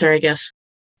the author, I guess,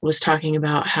 was talking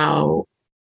about how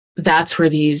that's where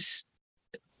this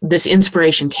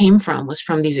inspiration came from, was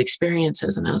from these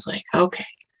experiences. And I was like, okay,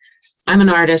 I'm an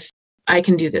artist. I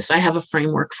can do this. I have a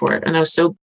framework for it. And I was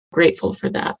so grateful for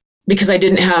that, because I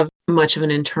didn't have much of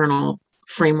an internal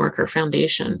framework or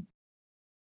foundation.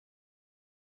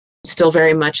 Still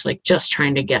very much like just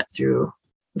trying to get through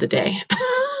the day.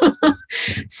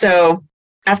 So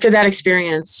after that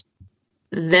experience,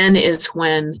 then is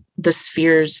when the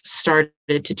spheres started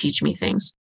to teach me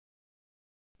things.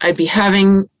 I'd be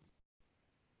having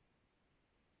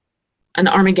an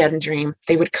Armageddon dream.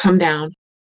 They would come down,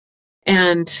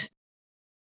 and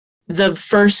the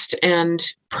first and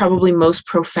probably most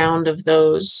profound of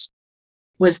those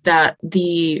was that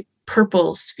the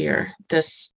purple sphere,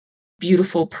 this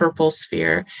beautiful purple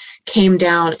sphere, came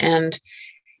down, and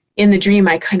in the dream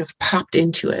I kind of popped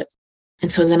into it.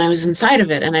 And so then I was inside of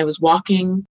it, and I was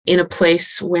walking in a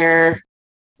place where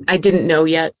I didn't know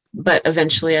yet, but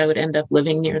eventually I would end up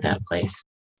living near that place.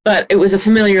 But it was a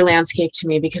familiar landscape to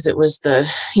me, because it was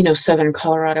the, southern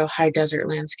Colorado high desert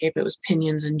landscape. It was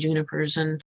pinyons and junipers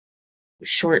and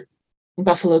short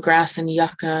buffalo grass and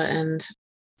yucca and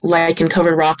lichen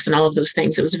covered rocks and all of those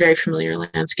things. It was a very familiar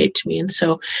landscape to me. And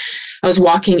so I was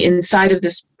walking inside of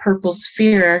this purple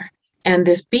sphere, and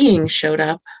this being showed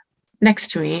up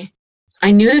next to me. I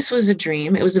knew this was a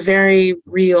dream. It was a very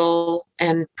real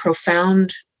and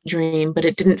profound dream, but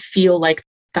it didn't feel like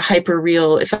the hyper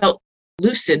real. It felt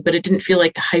lucid, but it didn't feel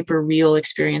like the hyper real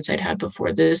experience I'd had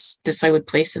before. This I would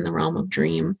place in the realm of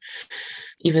dream,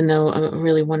 even though a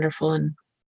really wonderful and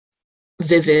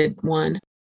vivid one.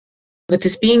 But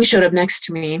this being showed up next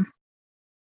to me.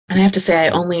 And I have to say, I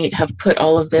only have put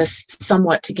all of this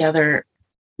somewhat together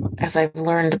as I've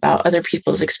learned about other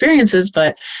people's experiences.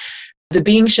 But the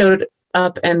being showed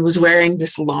up and was wearing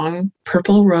this long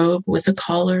purple robe with a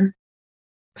collar,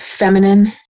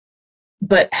 feminine,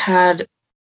 but had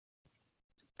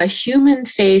a human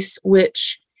face,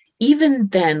 which even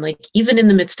then, like even in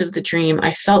the midst of the dream,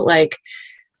 I felt like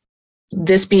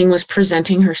this being was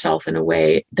presenting herself in a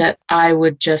way that I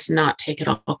would just not take it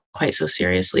all quite so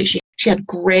seriously. She had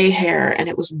gray hair, and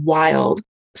it was wild,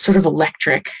 sort of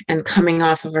electric, and coming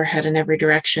off of her head in every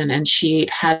direction. And she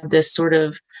had this sort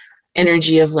of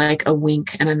energy of like a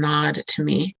wink and a nod to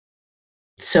me.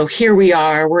 So here we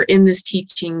are, we're in this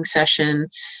teaching session,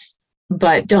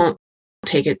 but don't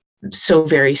take it so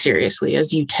very seriously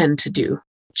as you tend to do.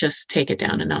 Just take it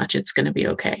down a notch. It's going to be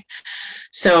okay.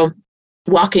 So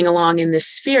walking along in this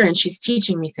sphere, and she's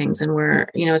teaching me things, and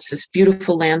it's this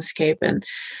beautiful landscape, and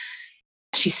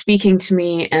she's speaking to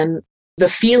me, and the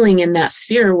feeling in that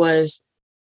sphere was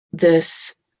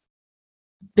this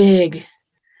big,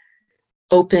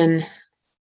 open,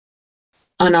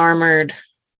 unarmored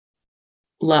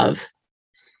love,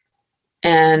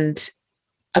 and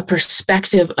a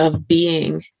perspective of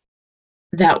being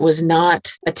that was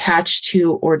not attached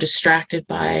to or distracted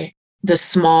by the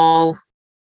smaller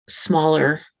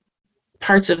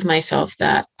parts of myself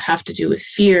that have to do with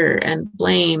fear and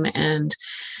blame and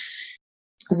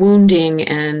wounding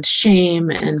and shame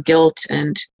and guilt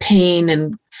and pain,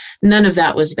 and none of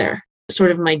that was there.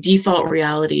 Sort of my default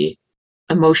reality,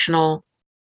 emotional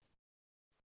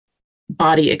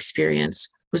body experience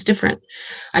was different.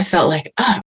 I felt like,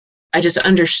 I just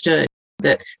understood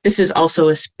that this is also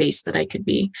a space that I could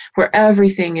be, where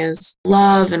everything is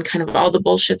love and kind of all the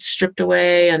bullshit's stripped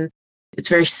away. And it's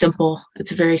very simple.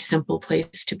 It's a very simple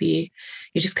place to be.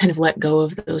 You just kind of let go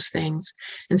of those things.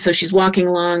 And so she's walking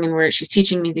along and where she's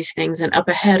teaching me these things. And up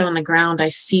ahead on the ground, I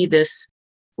see this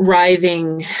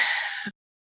writhing,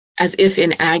 as if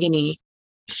in agony,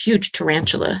 huge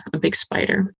tarantula, a big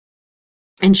spider.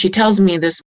 And she tells me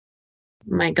this,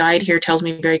 my guide here tells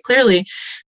me very clearly,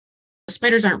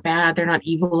 spiders aren't bad. They're not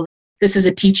evil. This is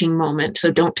a teaching moment.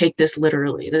 So don't take this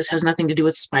literally. This has nothing to do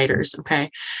with spiders. Okay.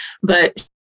 But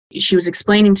she was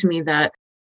explaining to me that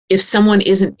if someone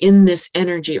isn't in this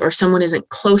energy or someone isn't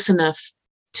close enough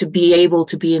to be able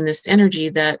to be in this energy,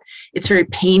 that it's very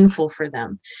painful for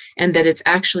them, and that it's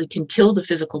actually can kill the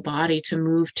physical body to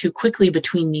move too quickly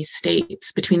between these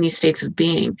states of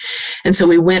being. And so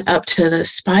we went up to the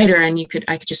spider, and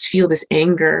I could just feel this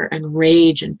anger and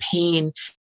rage and pain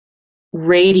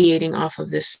radiating off of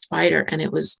this spider, and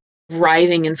it was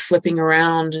writhing and flipping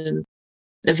around and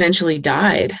eventually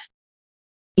died.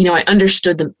 I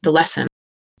understood the lesson.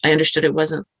 I understood it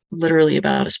wasn't literally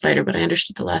about a spider, but I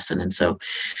understood the lesson. And so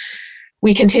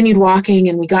we continued walking,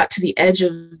 and we got to the edge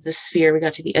of the sphere. We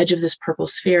got to the edge of this purple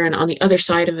sphere. And on the other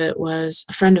side of it was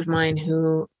a friend of mine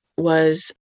who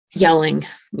was yelling.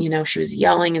 She was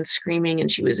yelling and screaming, and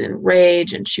she was in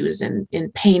rage, and she was in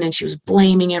pain, and she was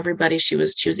blaming everybody. She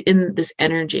was in this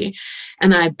energy.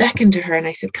 And I beckoned to her and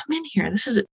I said, "Come in here.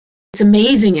 It's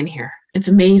amazing in here. It's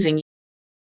amazing."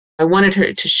 I wanted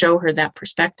her to show her that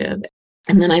perspective.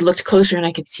 And then I looked closer, and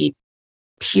I could see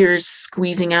tears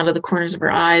squeezing out of the corners of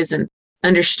her eyes, and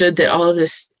understood that all of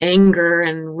this anger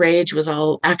and rage was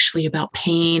all actually about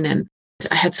pain. And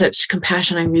I had such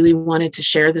compassion. I really wanted to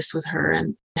share this with her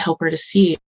and help her to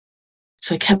see.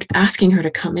 So I kept asking her to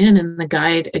come in, and the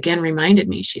guide again reminded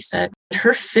me. She said,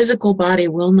 her physical body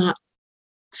will not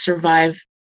survive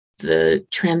the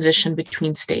transition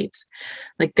between states.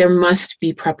 Like, there must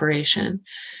be preparation.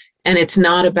 And it's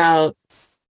not about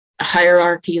a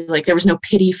hierarchy. Like, there was no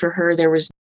pity for her. It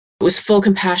was full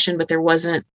compassion, but there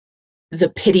wasn't the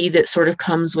pity that sort of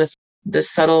comes with the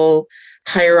subtle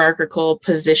hierarchical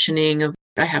positioning of,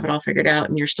 I have it all figured out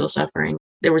and you're still suffering.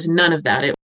 There was none of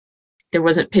that. There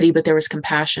wasn't pity, but there was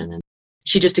compassion. And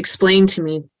she just explained to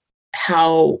me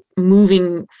how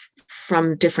moving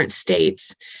from different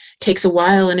states takes a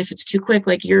while. And if it's too quick,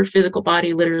 like, your physical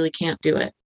body literally can't do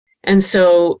it. And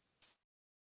so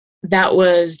that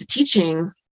was the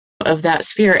teaching of that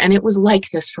sphere. And it was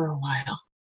like this for a while.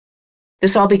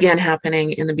 This all began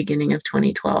happening in the beginning of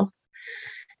 2012.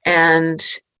 And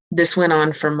this went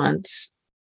on for months.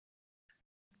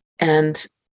 And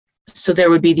so there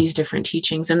would be these different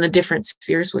teachings, and the different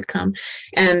spheres would come.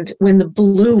 And when the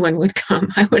blue one would come,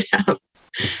 I would have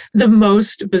the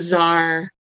most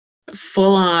bizarre,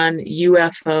 full-on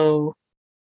UFO,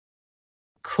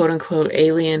 quote unquote,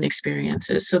 alien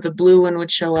experiences. So the blue one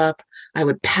would show up. I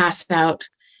would pass out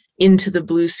into the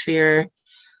blue sphere.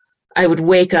 I would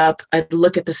wake up, I'd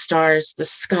look at the stars, the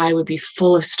sky would be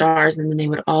full of stars, and then they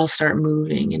would all start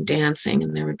moving and dancing,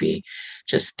 and there would be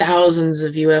just thousands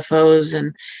of UFOs,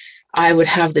 and I would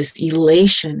have this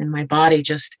elation in my body,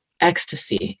 just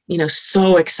ecstasy,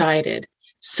 so excited,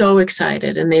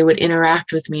 and they would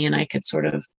interact with me, and I could sort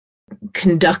of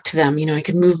conduct them, I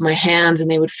could move my hands, and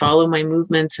they would follow my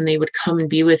movements, and they would come and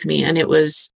be with me, and it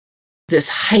was this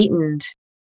heightened,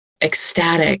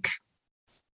 ecstatic,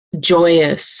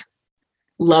 joyous,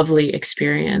 lovely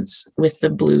experience with the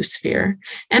blue sphere.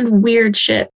 And weird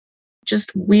shit,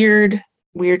 just weird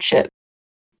shit.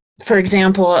 For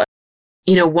example,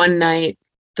 one night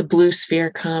the blue sphere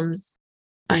comes,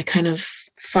 I kind of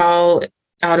fall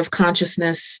out of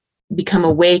consciousness, become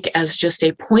awake as just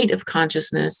a point of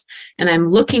consciousness, and I'm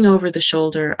looking over the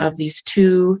shoulder of these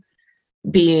two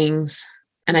beings,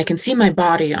 and I can see my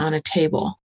body on a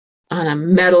table, on a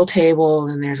metal table,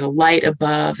 and there's a light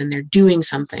above, and they're doing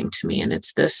something to me. And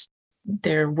it's this,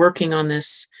 they're working on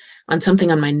something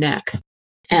on my neck.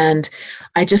 And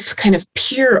I just kind of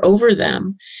peer over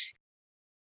them.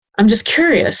 I'm just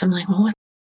curious. I'm like, well,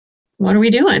 what are we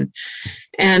doing?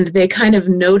 And they kind of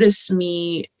notice them.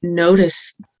 They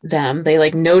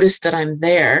notice that I'm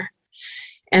there.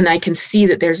 And I can see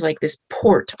that there's like this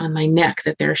port on my neck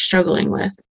that they're struggling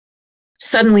with.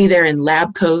 Suddenly they're in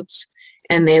lab coats,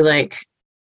 and they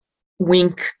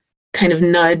wink, kind of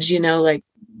nudge,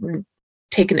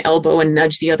 take an elbow and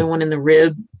nudge the other one in the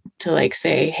rib to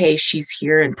say, hey, she's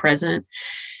here and present.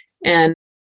 And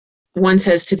one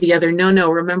says to the other, no,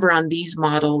 remember, on these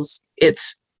models,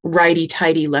 it's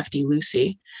righty-tighty,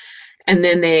 lefty-loosey. And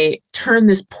then they turn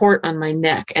this port on my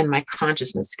neck, and my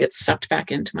consciousness gets sucked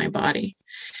back into my body.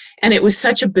 And it was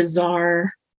such a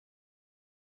bizarre,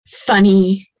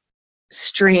 funny,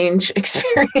 strange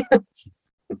experience.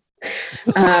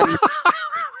 um,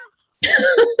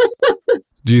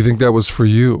 Do you think that was for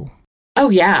you? oh,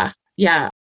 yeah. Yeah.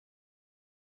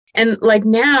 And like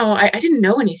now, I didn't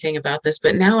know anything about this,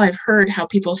 but now I've heard how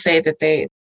people say that a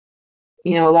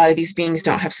lot of these beings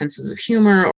don't have senses of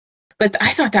humor. But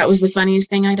I thought that was the funniest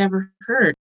thing I'd ever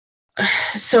heard.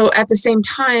 So at the same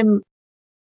time,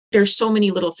 there's so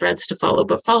many little threads to follow,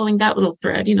 but following that little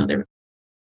thread,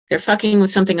 they're fucking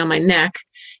with something on my neck.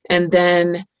 And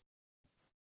then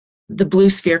the blue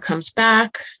sphere comes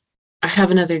back. I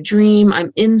have another dream.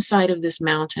 I'm inside of this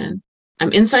mountain.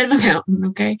 I'm inside of a mountain,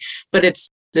 okay? But it's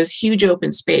this huge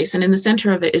open space. And in the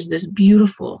center of it is this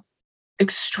beautiful,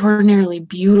 extraordinarily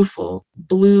beautiful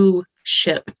blue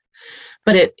ship.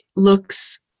 But it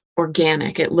looks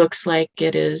organic. It looks like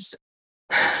it is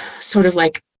sort of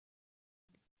like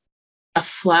a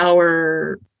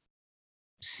flower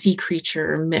sea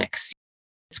creature mix.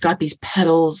 It's got these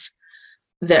petals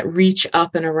that reach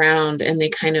up and around and they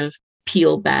kind of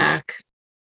peel back.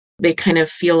 They kind of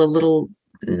feel a little,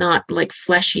 not like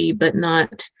fleshy, but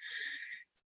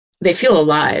they feel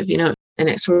alive, and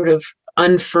it sort of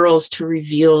unfurls to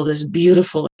reveal this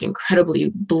beautiful,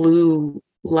 incredibly blue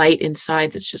light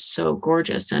inside that's just so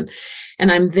gorgeous. And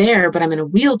I'm there, but I'm in a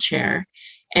wheelchair,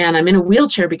 and I'm in a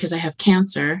wheelchair because I have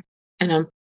cancer and I'm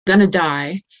gonna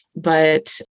die,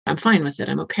 but I'm fine with it.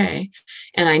 I'm okay.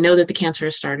 And I know that the cancer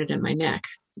has started in my neck.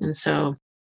 And so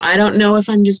I don't know if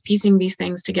I'm just piecing these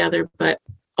things together, but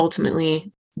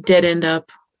ultimately did end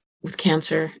up with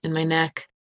cancer in my neck.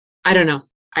 I don't know.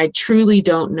 I truly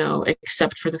don't know,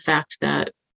 except for the fact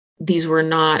that these were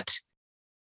not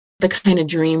the kind of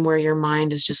dream where your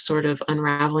mind is just sort of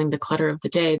unraveling the clutter of the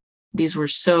day. These were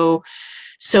so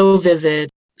vivid,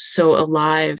 so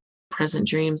alive, present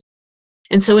dreams.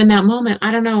 And so in that moment, I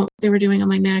don't know what they were doing on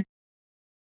my neck.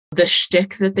 The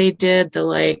shtick that they did, the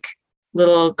like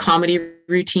little comedy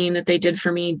routine that they did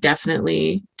for me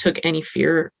definitely took any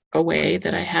fear away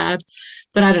that I had.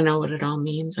 But I don't know what it all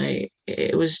means.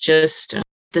 It was just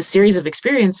the series of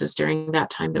experiences during that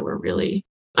time that were really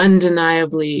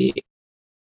undeniably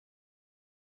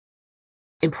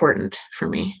important for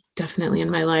me, definitely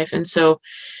in my life. And so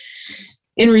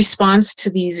in response to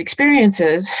these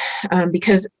experiences,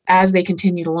 because as they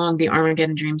continued along, the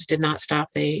Armageddon dreams did not stop.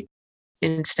 They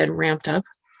instead ramped up.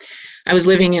 I was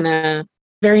living in a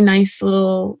very nice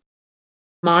little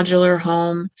modular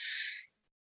home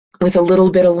with a little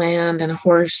bit of land and a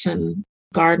horse and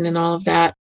garden and all of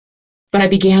that. But I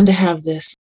began to have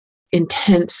this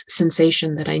intense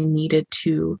sensation that I needed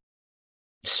to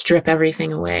strip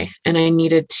everything away. And I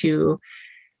needed to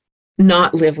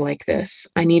not live like this.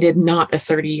 I needed not a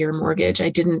 30-year mortgage. I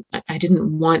didn't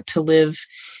want to live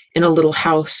in a little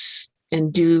house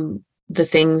and do the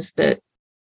things that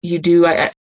you do.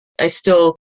 I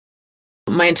still,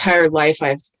 my entire life,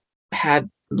 I've had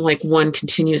like one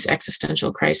continuous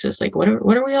existential crisis. Like, what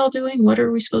are we all doing? What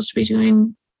are we supposed to be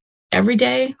doing every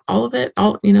day? All of it,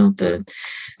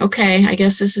 okay, I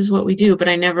guess this is what we do, but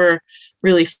I never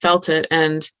really felt it.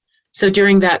 And so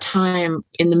during that time,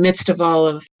 in the midst of all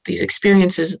of these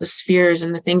experiences, the spheres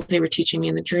and the things they were teaching me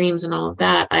in the dreams and all of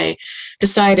that, I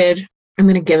decided I'm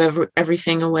going to give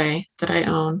everything away that I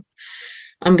own.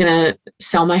 I'm going to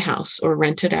sell my house or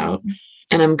rent it out,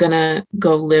 and I'm going to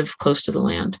go live close to the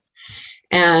land.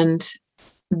 And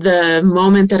the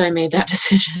moment that I made that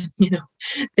decision,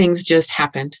 things just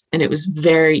happened, and it was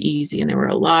very easy. And there were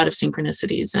a lot of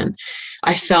synchronicities, and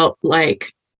I felt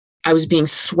like I was being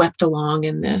swept along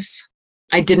in this.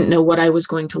 I didn't know what I was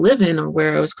going to live in or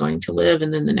where I was going to live.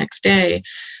 And then the next day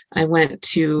I went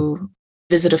to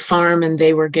visit a farm, and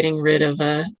they were getting rid of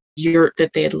a yurt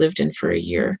that they had lived in for a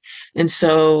year. And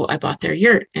so I bought their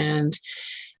yurt and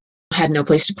had no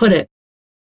place to put it.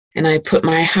 And I put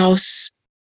my house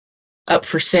up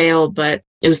for sale, but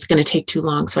it was going to take too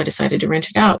long. So I decided to rent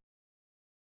it out.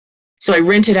 So I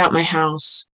rented out my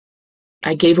house.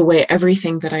 I gave away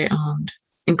everything that I owned,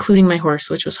 including my horse,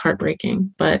 which was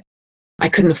heartbreaking, but I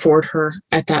couldn't afford her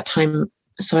at that time.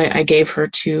 So I gave her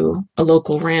to a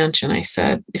local ranch, and I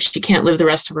said, if she can't live the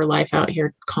rest of her life out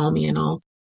here, call me and I'll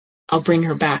bring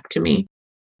her back to me.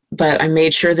 But I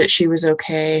made sure that she was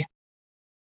okay.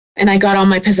 And I got all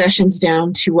my possessions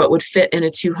down to what would fit in a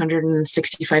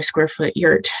 265 square foot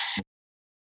yurt.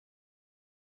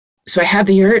 So I had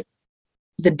the yurt,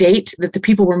 the date that the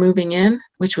people were moving in,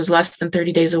 which was less than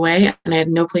 30 days away, and I had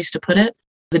no place to put it.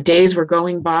 The days were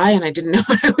going by and I didn't know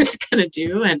what I was going to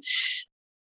do. And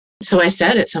so I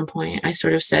said at some point, I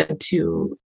sort of said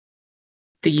to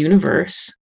the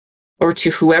universe, or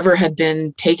to whoever had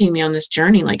been taking me on this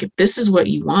journey, like, if this is what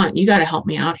you want, you got to help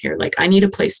me out here. Like, I need a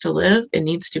place to live. It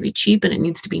needs to be cheap and it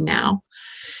needs to be now.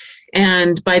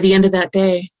 And by the end of that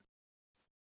day,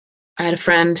 I had a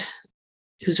friend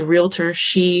who's a realtor.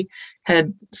 She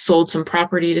had sold some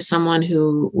property to someone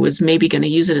who was maybe going to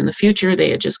use it in the future. They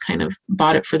had just kind of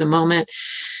bought it for the moment.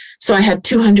 So I had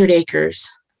 200 acres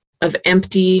of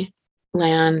empty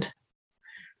land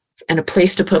and a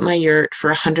place to put my yurt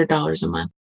for $100 a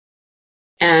month.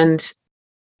 And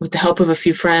with the help of a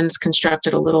few friends,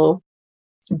 constructed a little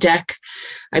deck.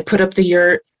 I put up the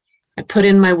yurt. I put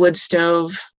in my wood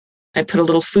stove. I put a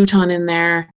little futon in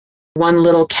there, one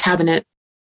little cabinet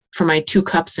for my 2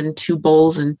 cups and 2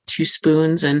 bowls and 2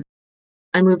 spoons. And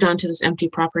I moved on to this empty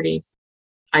property.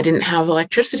 I didn't have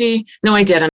electricity. No, I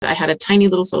didn't. I had a tiny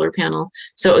little solar panel.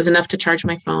 So it was enough to charge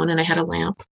my phone, and I had a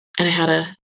lamp and I had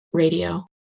a radio.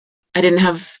 I didn't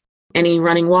have any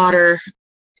running water.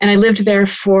 And I lived there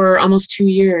for almost 2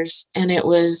 years, and it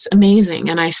was amazing.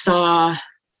 And I saw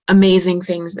amazing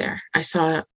things there. I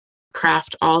saw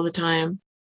craft all the time.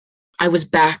 I was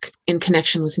back in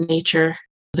connection with nature.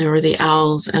 There were the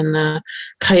owls and the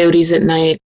coyotes at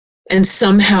night. And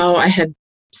somehow I had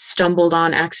stumbled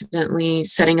on accidentally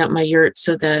setting up my yurt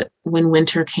so that when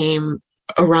winter came,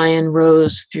 Orion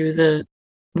rose through the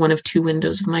one of 2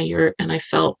 windows of my yurt, and I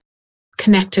felt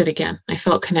connected again.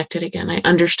 I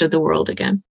understood the world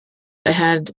again. I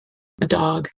had a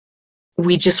dog.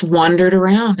 We just wandered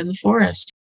around in the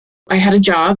forest. I had a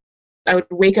job. I would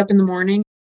wake up in the morning.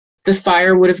 The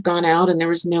fire would have gone out and there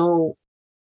was no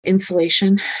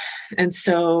insulation. And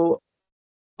so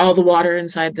all the water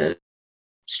inside the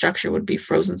structure would be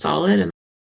frozen solid. And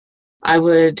I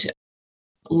would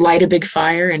light a big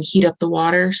fire and heat up the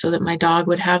water so that my dog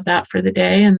would have that for the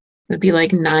day. And it would be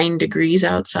like 9 degrees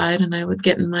outside, and I would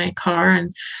get in my car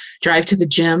and drive to the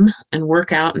gym and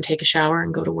work out and take a shower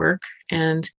and go to work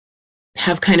and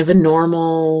have kind of a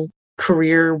normal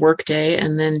career work day,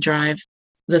 and then drive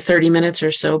the 30 minutes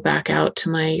or so back out to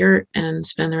my yurt and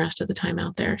spend the rest of the time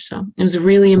out there. So it was a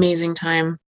really amazing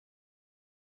time.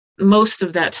 Most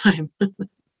of that time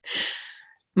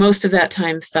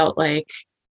felt like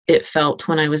it felt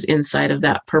when I was inside of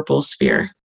that purple sphere.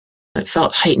 It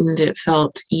felt heightened. It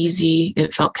felt easy.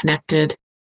 It felt connected.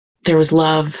 There was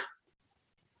love.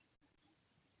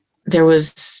 There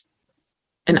was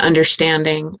an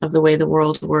understanding of the way the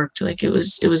world worked. Like, it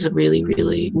was a really,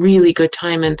 really, really good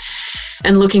time. And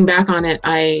looking back on it,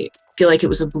 I feel like it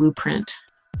was a blueprint.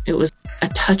 It was a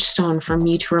touchstone for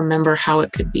me to remember how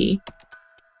it could be.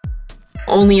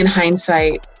 Only in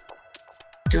hindsight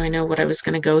do I know what I was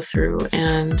going to go through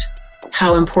and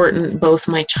how important both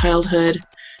my childhood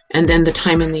and then the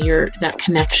time in the yurt, that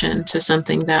connection to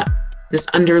something, that this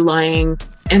underlying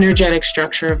energetic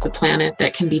structure of the planet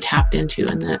that can be tapped into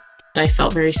and that I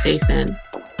felt very safe in.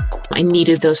 I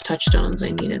needed those touchstones. I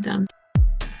needed them.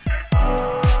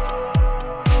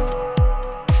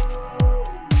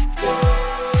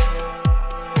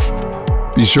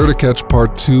 Be sure to catch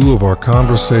part 2 of our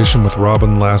conversation with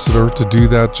Robin Lassiter. To do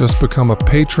that, just become a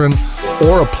patron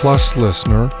or a Plus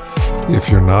listener. If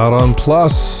you're not on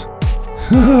Plus,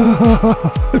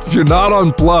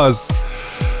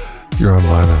 you're on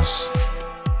minus.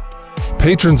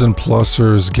 Patrons and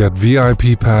Plussers get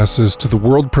VIP passes to the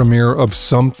world premiere of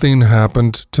Something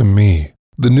Happened to Me,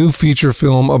 the new feature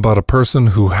film about a person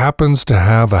who happens to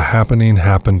have a happening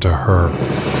happen to her.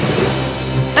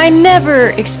 I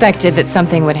never expected that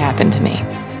something would happen to me,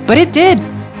 but it did.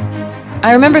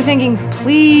 I remember thinking,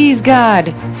 please God,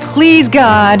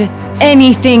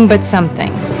 anything but something.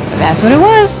 But that's what it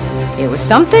was. It was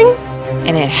something,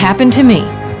 and it happened to me.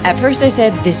 At first I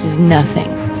said, this is nothing,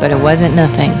 but it wasn't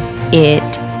nothing. It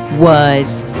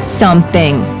was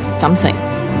something.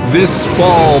 This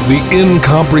fall, the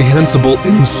incomprehensible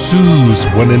ensues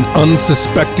when an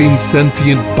unsuspecting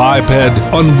sentient biped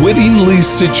unwittingly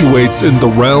situates in the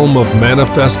realm of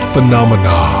manifest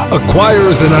phenomena,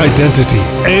 acquires an identity,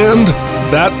 and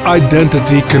that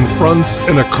identity confronts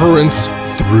an occurrence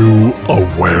through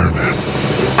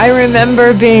awareness. I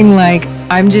remember being like,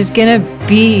 I'm just gonna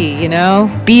be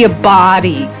a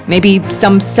body, maybe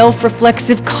some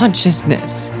self-reflexive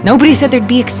consciousness. Nobody said there'd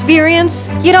be experience.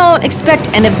 You don't expect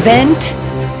an event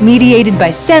mediated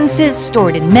by senses,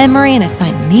 stored in memory and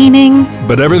assigned meaning.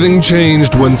 But everything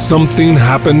changed when something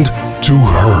happened to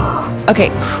her. Okay,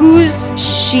 who's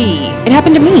she? It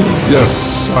happened to me.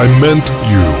 Yes, I meant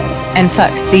you. And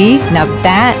fuck, see? Now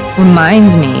that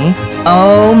reminds me,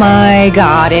 oh my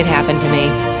God, it happened to me.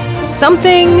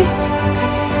 Something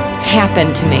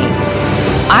happened to me.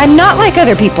 I'm not like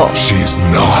other people. She's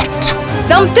not.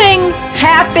 Something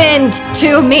happened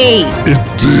to me. It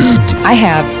did. I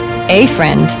have a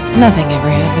friend. Nothing ever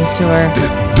happens to her.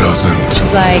 It doesn't.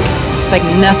 It's like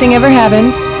nothing ever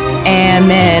happens, and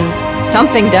then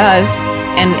something does,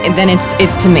 and then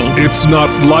it's to me. It's not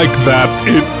like that.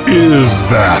 It is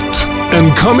that.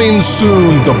 And coming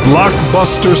soon, the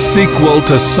blockbuster sequel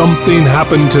to Something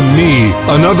Happened to Me.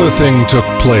 Another thing took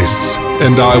place,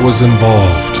 and I was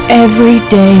involved. Every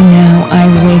day now, I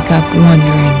wake up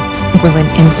wondering, will an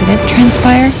incident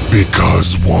transpire?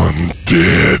 Because one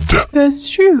did. That's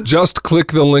true. Just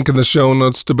click the link in the show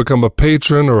notes to become a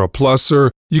patron or a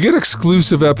pluser. You get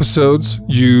exclusive episodes,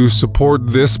 you support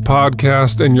this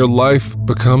podcast, and your life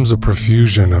becomes a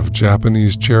profusion of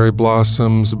Japanese cherry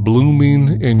blossoms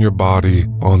blooming in your body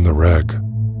on the reg.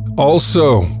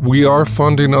 Also, we are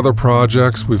funding other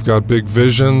projects. We've got big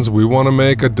visions. We want to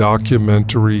make a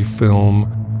documentary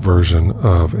film version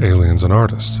of Aliens and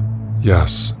Artists.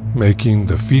 Yes, making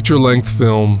the feature-length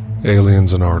film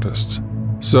Aliens and Artists.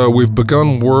 So we've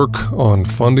begun work on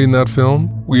funding that film.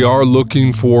 We are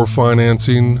looking for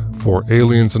financing for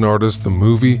Aliens and Artists, the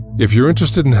movie. If you're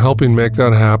interested in helping make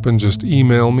that happen, just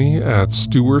email me at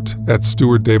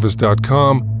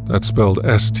stuart@stuartdavis.com. That's spelled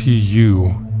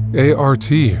S-T-U-A-R-T,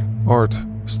 art,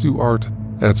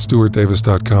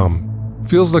 stuart@stuartdavis.com.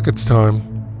 Feels like it's time.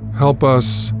 Help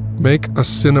us make a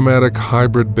cinematic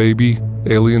hybrid baby,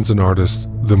 Aliens and Artists,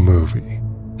 the movie.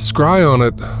 Scry on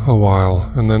it a while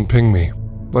and then ping me.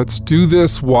 Let's do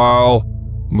this while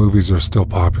movies are still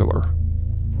popular.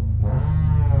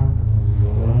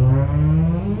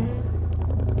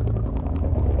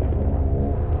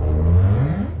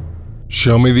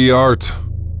 Show me the art.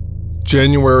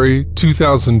 January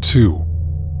 2002.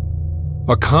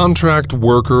 A contract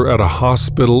worker at a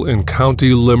hospital in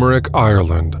County Limerick,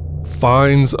 Ireland,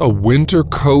 finds a winter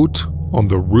coat on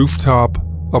the rooftop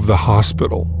of the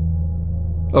hospital.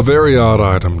 A very odd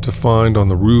item to find on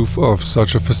the roof of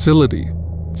such a facility.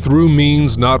 Through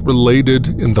means not related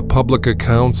in the public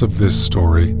accounts of this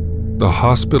story, the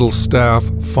hospital staff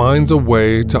finds a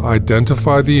way to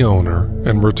identify the owner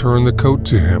and return the coat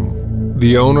to him.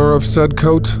 The owner of said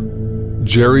coat?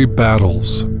 Jerry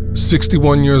Battles,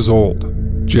 61 years old.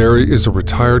 Jerry is a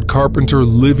retired carpenter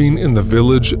living in the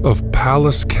village of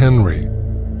Pallaskenry,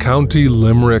 County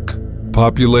Limerick,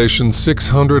 population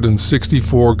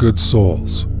 664 good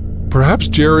souls. Perhaps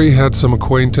Jerry had some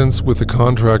acquaintance with the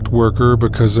contract worker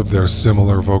because of their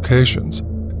similar vocations.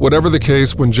 Whatever the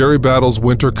case, when Jerry Battles'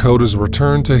 winter coat is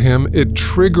returned to him, it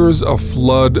triggers a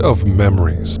flood of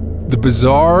memories. The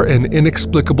bizarre and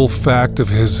inexplicable fact of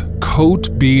his coat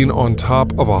being on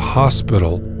top of a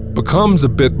hospital becomes a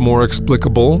bit more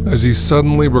explicable as he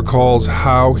suddenly recalls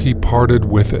how he parted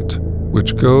with it,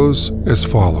 which goes as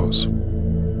follows.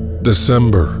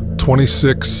 December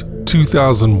 26,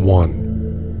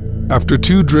 2001. After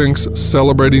 2 drinks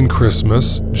celebrating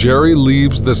Christmas, Jerry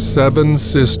leaves the Seven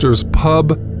Sisters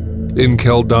pub in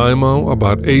Keldaimo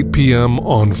about 8 p.m.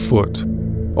 on foot.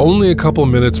 Only a couple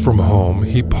minutes from home,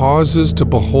 he pauses to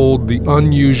behold the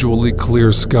unusually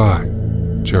clear sky.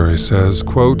 Jerry says,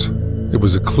 quote, "It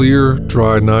was a clear,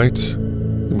 dry night.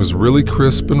 It was really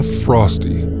crisp and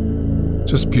frosty.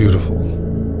 Just beautiful.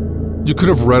 You could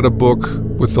have read a book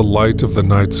with the light of the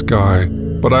night sky,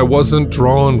 but I wasn't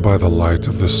drawn by the light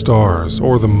of the stars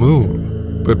or the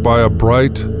moon, but by a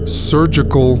bright,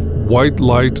 surgical, white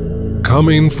light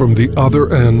coming from the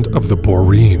other end of the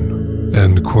Boreen."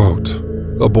 End quote.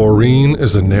 A Boreen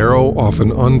is a narrow,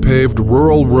 often unpaved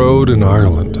rural road in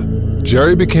Ireland.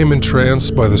 Jerry became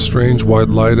entranced by the strange white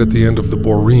light at the end of the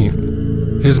Boreen.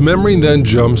 His memory then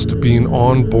jumps to being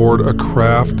on board a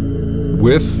craft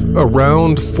with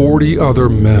around 40 other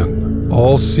men,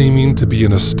 all seeming to be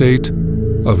in a state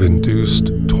of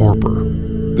induced torpor.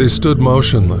 They stood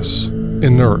motionless,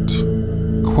 inert.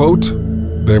 Quote,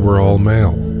 "They were all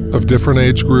male, of different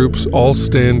age groups, all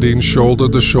standing shoulder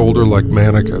to shoulder like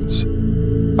mannequins.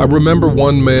 I remember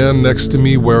one man next to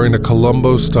me wearing a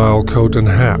Columbo-style coat and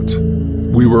hat.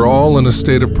 We were all in a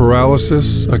state of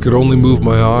paralysis. I could only move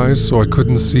my eyes, so I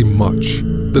couldn't see much.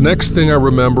 The next thing I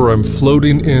remember, I'm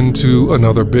floating into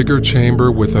another bigger chamber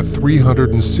with a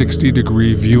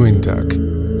 360-degree viewing deck.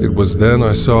 It was then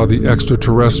I saw the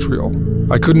extraterrestrial.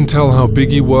 I couldn't tell how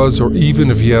big he was or even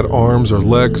if he had arms or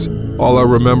legs. All I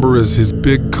remember is his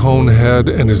big cone head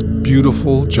and his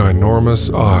beautiful, ginormous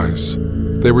eyes.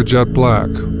 They were jet black,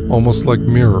 almost like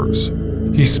mirrors.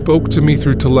 He spoke to me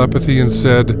through telepathy and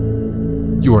said,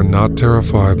 'You are not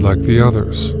terrified like the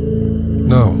others.'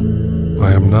 No,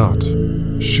 I am not.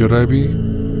 Should I be?"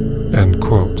 End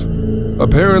quote.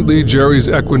 Apparently, Jerry's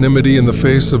equanimity in the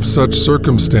face of such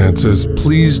circumstances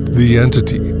pleased the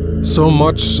entity. So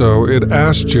much so, it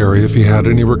asked Jerry if he had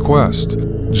any request.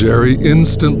 Jerry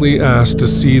instantly asked to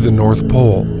see the North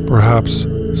Pole, perhaps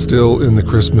still in the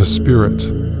Christmas spirit.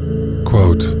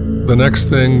 Quote, "The next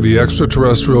thing, the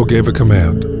extraterrestrial gave a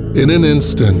command. In an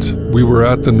instant, we were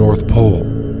at the North Pole.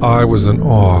 I was in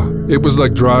awe. It was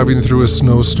like driving through a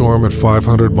snowstorm at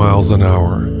 500 miles an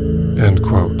hour." End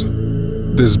quote.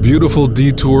 This beautiful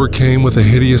detour came with a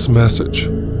hideous message.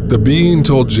 The being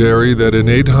told Jerry that in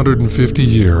 850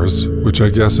 years, which I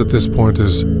guess at this point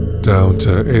is down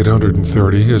to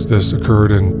 830 as this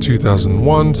occurred in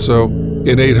 2001, so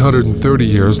in 830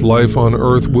 years, life on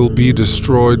Earth will be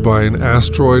destroyed by an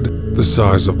asteroid the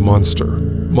size of Munster.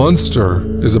 Munster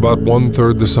is about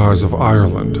 1/3 the size of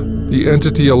Ireland. The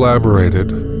entity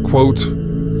elaborated, quote,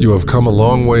 "You have come a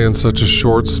long way in such a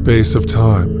short space of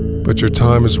time, but your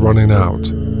time is running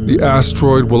out. The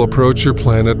asteroid will approach your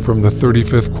planet from the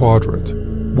 35th quadrant.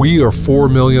 We are 4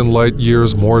 million light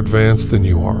years more advanced than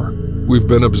you are. We've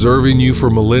been observing you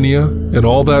for millennia, and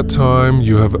all that time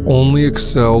you have only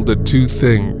excelled at two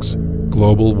things: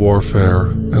 global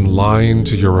warfare and lying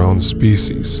to your own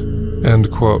species." End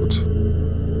quote.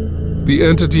 The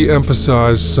entity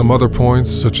emphasized some other points,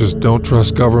 such as don't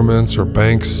trust governments or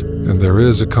banks, and there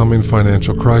is a coming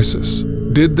financial crisis.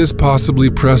 Did this possibly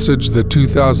presage the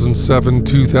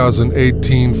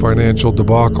 2007-2018 financial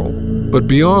debacle? But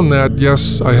beyond that,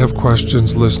 yes, I have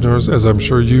questions, listeners, as I'm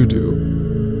sure you do.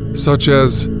 Such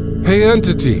as, hey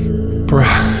entity,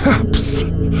 perhaps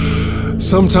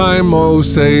sometime,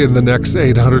 say in the next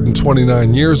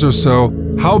 829 years or so,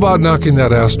 how about knocking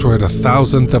that asteroid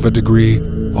 1,000th of a degree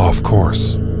off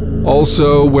course?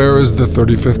 Also, where is the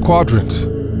 35th quadrant?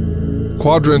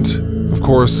 Quadrant, of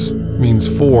course, means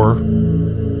 4.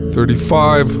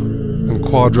 35 and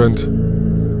quadrant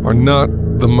are not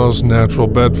the most natural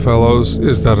bedfellows.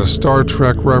 Is that a Star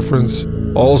Trek reference?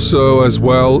 Also, as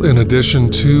well, in addition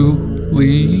to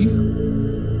Lee,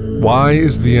 why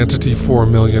is the entity 4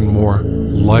 million more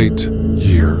light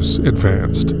years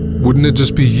advanced? Wouldn't it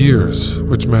just be years,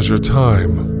 which measure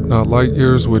time, not light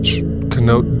years, which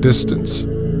connote distance?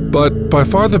 But by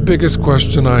far the biggest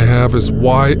question I have is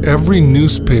why every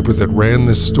newspaper that ran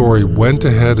this story went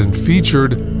ahead and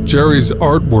featured Jerry's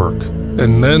artwork,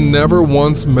 and then never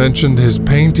once mentioned his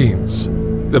paintings.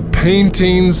 The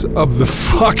paintings of the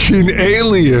fucking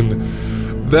alien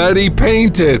that he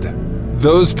painted.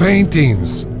 Those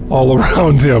paintings all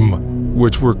around him,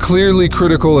 which were clearly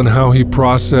critical in how he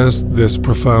processed this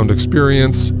profound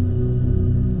experience.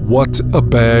 What a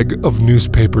bag of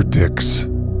newspaper dicks.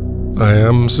 I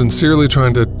am sincerely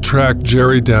trying to track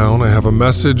Jerry down. I have a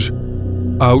message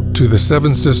out to the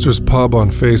Seven Sisters Pub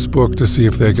on Facebook to see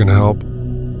if they can help.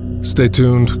 Stay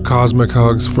tuned. Cosmic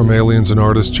hugs from aliens and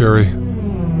artist Jerry.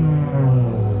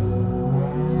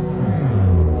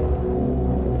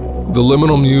 The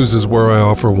Liminal Muse is where I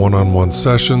offer one-on-one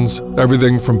sessions,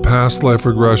 everything from past life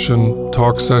regression,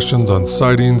 talk sessions on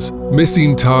sightings,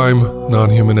 missing time,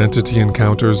 non-human entity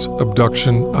encounters,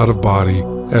 abduction, out of body,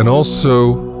 and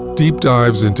also deep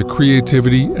dives into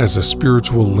creativity as a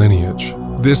spiritual lineage.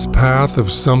 This path of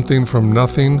something from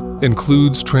nothing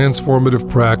includes transformative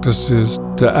practices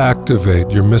to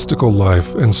activate your mystical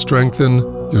life and strengthen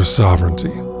your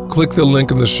sovereignty. Click the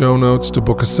link in the show notes to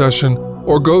book a session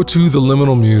or go to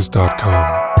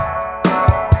theliminalmuse.com.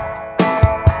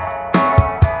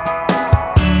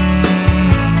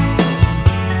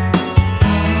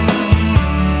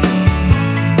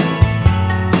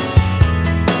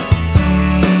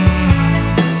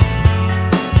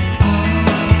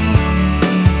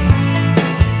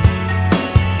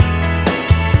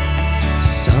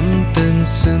 Something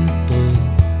simple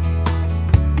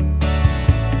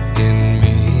in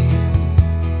me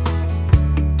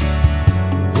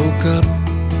woke up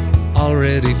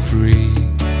already free.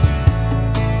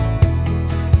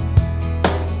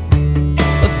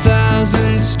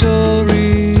 1,000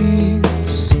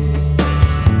 stories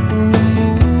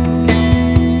removed,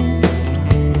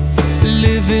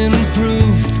 living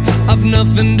proof of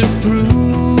nothing to prove.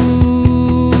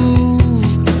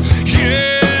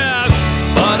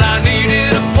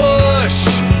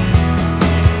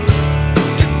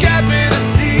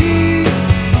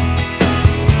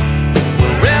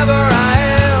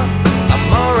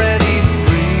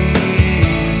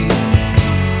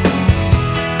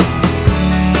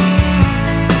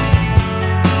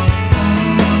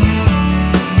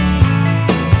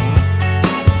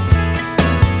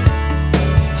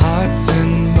 Hearts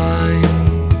and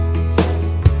minds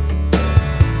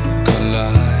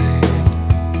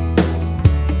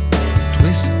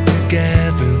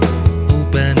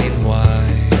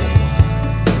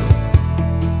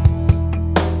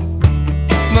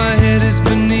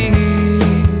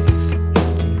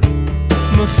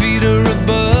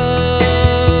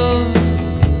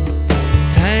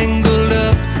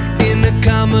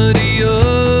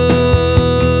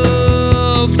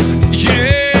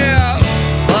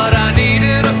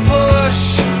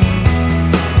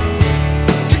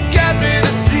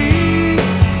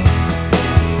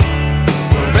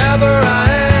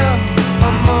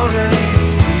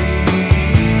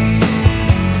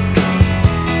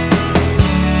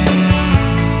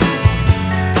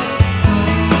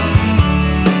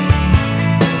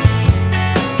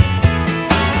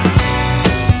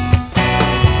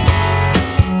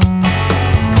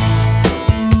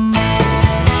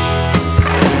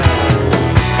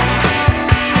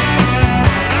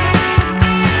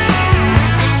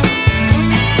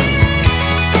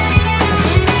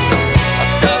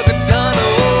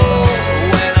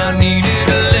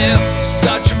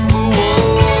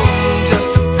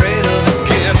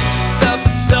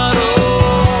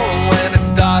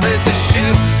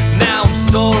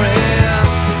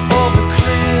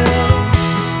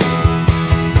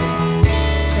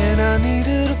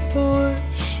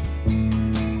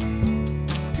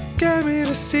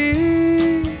to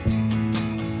see.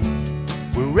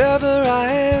 Wherever I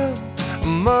am,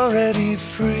 I'm already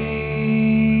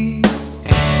free.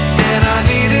 And I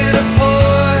needed